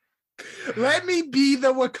 Let me be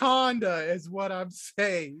the Wakanda is what I'm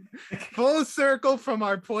saying. Full circle from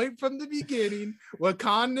our point from the beginning.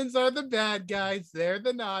 Wakandans are the bad guys. They're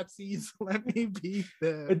the Nazis. Let me be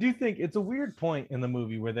them. I do think it's a weird point in the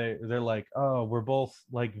movie where they're like, oh, we're both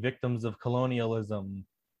like victims of colonialism.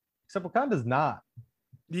 Except Wakanda's not.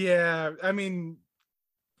 Yeah, I mean,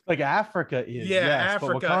 like Africa is, yes,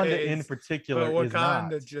 Africa but Wakanda is, in particular but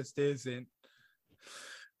Wakanda is not. Just isn't.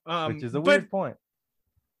 Which is a weird point.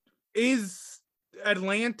 Is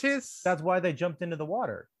Atlantis? That's why they jumped into the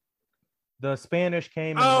water. The Spanish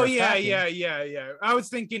came. And yeah. I was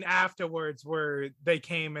thinking afterwards where they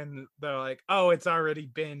came and they're like, oh, it's already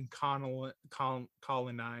been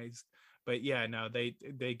colonized. But yeah, no, they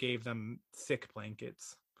gave them sick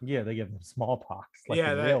blankets. Yeah, they give them smallpox. Like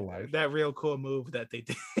yeah, in real life. That real cool move that they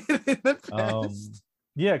did in the past.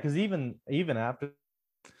 Yeah, because even after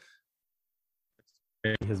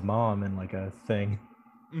his mom and like a thing.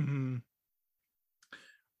 Mm-hmm.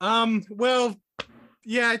 Well,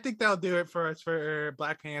 yeah, I think that'll do it for us for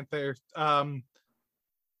Black Panther.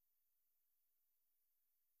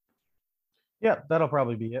 Yeah, that'll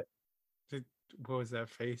probably be it. What was that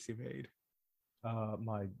face you made?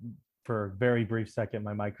 For a very brief second,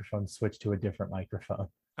 my microphone switched to a different microphone.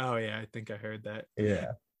 Oh yeah, I think I heard that.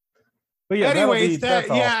 Yeah. But yeah, anyways,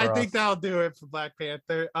 I think that'll do it for Black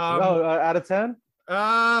Panther. Out of 10?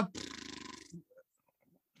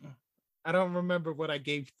 I don't remember what I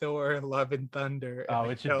gave Thor Love and Thunder. Oh,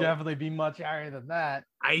 it should definitely be much higher than that.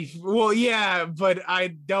 Yeah, but I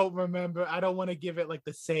don't remember. I don't want to give it like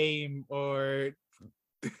the same, or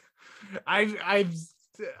I'd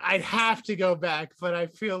have to go back, but I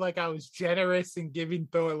feel like I was generous in giving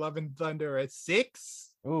Thor Love and Thunder a 6.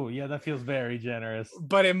 Oh, yeah, that feels very generous.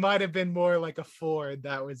 But it might have been more like a 4.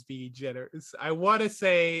 That was being generous. I want to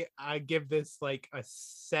say I give this like a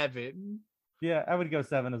 7. Yeah, I would go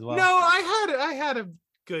 7 as well. No, I had a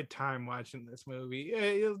good time watching this movie.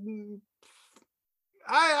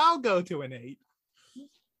 I'll go to an 8.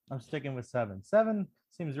 I'm sticking with 7. 7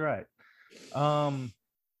 seems right.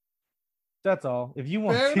 That's all. If you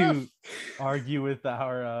want to argue with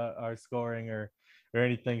our scoring or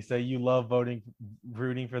anything, say you love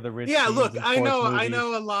rooting for the rich. Yeah, look, I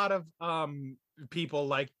know a lot of people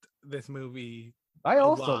liked this movie. I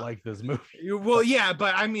also like this movie. Well, yeah,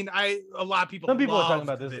 but I mean, a lot of people. Some people are talking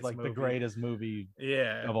about this as like the greatest movie,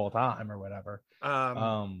 of all time or whatever.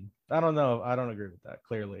 I don't know. I don't agree with that,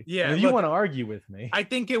 clearly. Yeah. I mean, you want to argue with me. I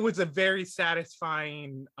think it was a very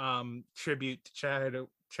satisfying tribute to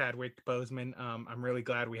Chadwick Boseman. I'm really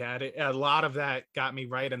glad we had it. A lot of that got me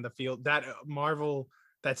right in the field. That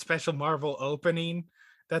special Marvel opening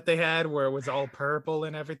that they had where it was all purple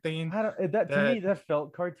and everything. To me, that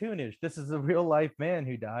felt cartoonish. This is a real life man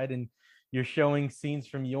who died, and you're showing scenes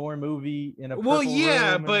from your movie in a purple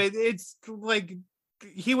room but it's like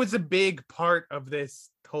he was a big part of this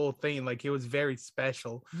whole thing. Like, it was very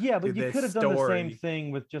special. Yeah, but you could have done the same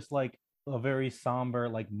thing with just like a very somber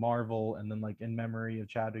like Marvel and then like in memory of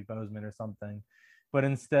Chadwick Boseman or something. But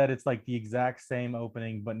instead it's like the exact same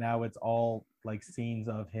opening, but now it's all like scenes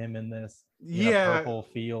of him in this purple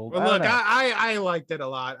field. Well, look, I liked it a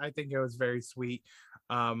lot. I think it was very sweet.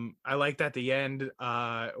 I liked at the end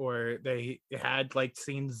where they had like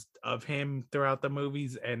scenes of him throughout the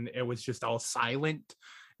movies and it was just all silent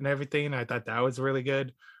and everything. I thought that was really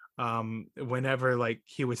good. Whenever like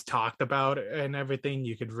he was talked about and everything,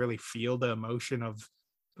 you could really feel the emotion of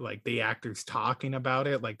like the actors talking about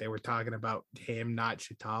it, like they were talking about him, not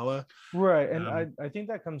Chitala. Right. And I think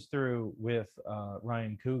that comes through with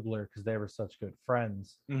Ryan Coogler because they were such good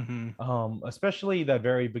friends. Especially that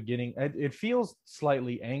very beginning. It feels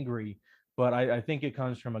slightly angry, but I think it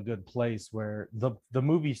comes from a good place where the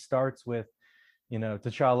movie starts with,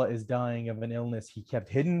 T'Challa is dying of an illness he kept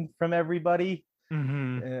hidden from everybody.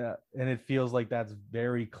 And it feels like that's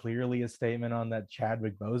very clearly a statement on that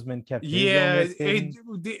Chadwick Boseman kept his illness hidden.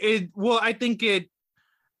 I think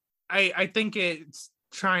it's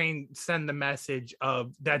trying to send the message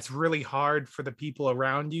of that's really hard for the people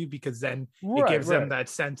around you, because then it gives them that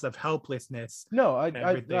sense of helplessness. No,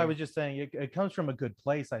 I was just saying it comes from a good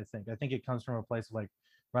place. I think it comes from a place of like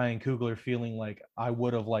Ryan Coogler feeling like I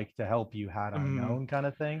would have liked to help you had I known, kind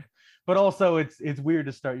of thing. But also it's weird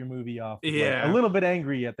to start your movie off with like a little bit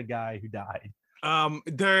angry at the guy who died.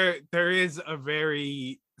 There is a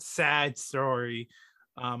very sad story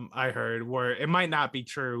I heard where it might not be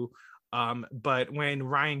true, but when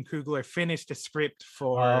Ryan Coogler finished the script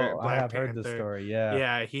for Black Panther, heard the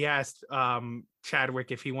story. He asked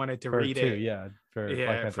Chadwick if he wanted to read it.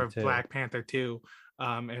 For Black Panther 2.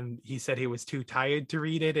 And he said he was too tired to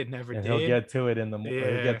read it and never did. He'll get to it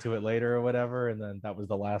he'll get to it later or whatever, and then that was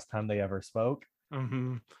the last time they ever spoke.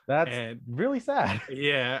 That's really sad.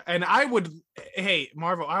 And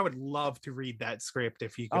Marvel, I would love to read that script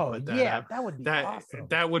if you could put that out. That would be awesome.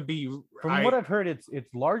 That would be, from what I've heard, it's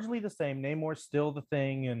largely the same. Namor's still the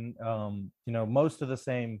thing, and most of the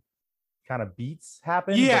same kind of beats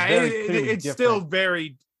happen. It's still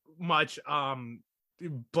very much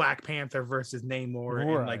Black Panther versus Namor,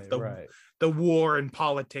 and like the war and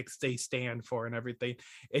politics they stand for and everything.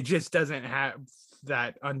 It just doesn't have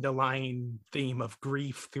that underlying theme of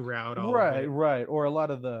grief throughout all of it. Or a lot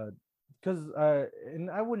of because and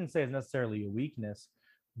I wouldn't say it's necessarily a weakness,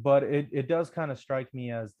 but it does kind of strike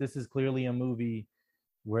me as this is clearly a movie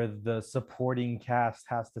where the supporting cast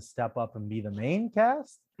has to step up and be the main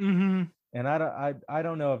cast. And I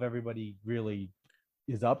don't know if everybody really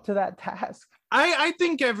is up to that task. I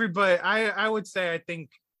think everybody, I would say, I think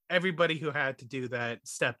everybody who had to do that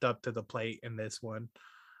stepped up to the plate in this one.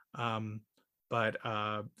 But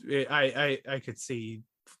I could see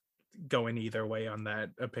going either way on that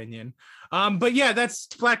opinion. But yeah, that's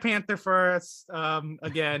Black Panther for us.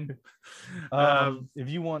 Again, if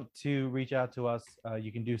you want to reach out to us,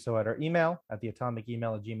 you can do so at our email at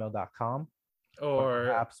theatomicemail@gmail.com. Or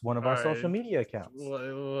perhaps one of our social media accounts.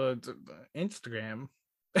 Instagram.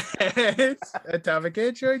 It's Atomic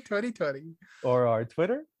Android 2020. Or our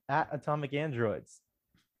Twitter at Atomic Androids.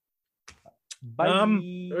 Bye.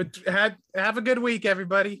 Have a good week,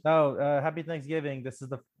 everybody. Happy Thanksgiving. This is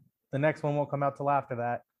the next one won't come out till after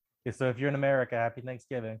that. Okay, so if you're in America, happy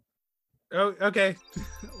Thanksgiving. Oh, okay.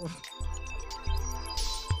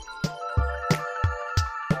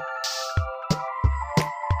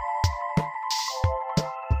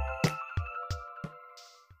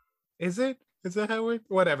 Is it? Is that how it?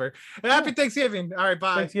 Whatever. Happy Thanksgiving. All right,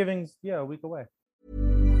 bye. Thanksgiving's a week away.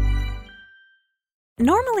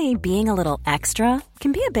 Normally, being a little extra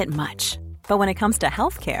can be a bit much, but when it comes to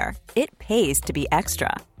healthcare, it pays to be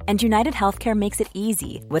extra. And United Healthcare makes it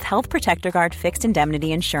easy with Health Protector Guard fixed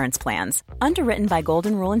indemnity insurance plans. Underwritten by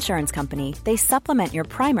Golden Rule Insurance Company, they supplement your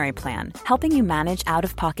primary plan, helping you manage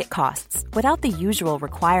out-of-pocket costs without the usual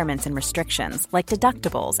requirements and restrictions like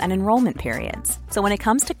deductibles and enrollment periods. So when it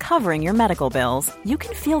comes to covering your medical bills, you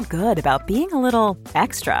can feel good about being a little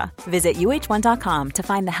extra. Visit UH1.com to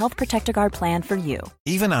find the Health Protector Guard plan for you.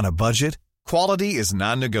 Even on a budget, quality is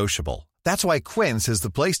non-negotiable. That's why Quince is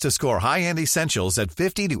the place to score high-end essentials at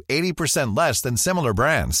 50 to 80% less than similar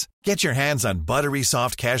brands. Get your hands on buttery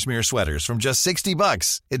soft cashmere sweaters from just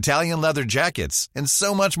 $60, Italian leather jackets, and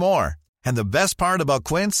so much more. And the best part about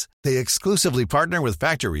Quince, they exclusively partner with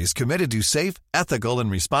factories committed to safe, ethical,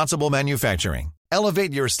 and responsible manufacturing.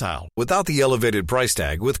 Elevate your style without the elevated price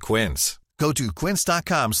tag with Quince. Go to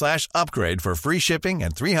quince.com/upgrade for free shipping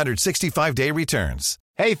and 365-day returns.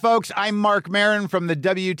 Hey, folks, I'm Mark Maron from the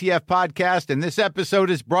WTF Podcast, and this episode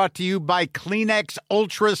is brought to you by Kleenex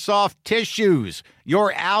Ultra Soft Tissues,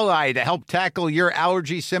 your ally to help tackle your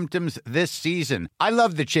allergy symptoms this season. I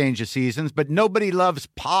love the change of seasons, but nobody loves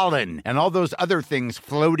pollen and all those other things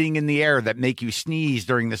floating in the air that make you sneeze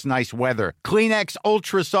during this nice weather. Kleenex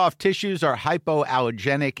Ultra Soft Tissues are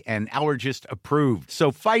hypoallergenic and allergist approved,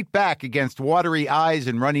 so fight back against watery eyes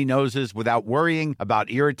and runny noses without worrying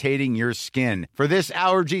about irritating your skin. For this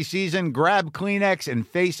allergy season, grab Kleenex and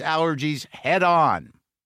face allergies head on.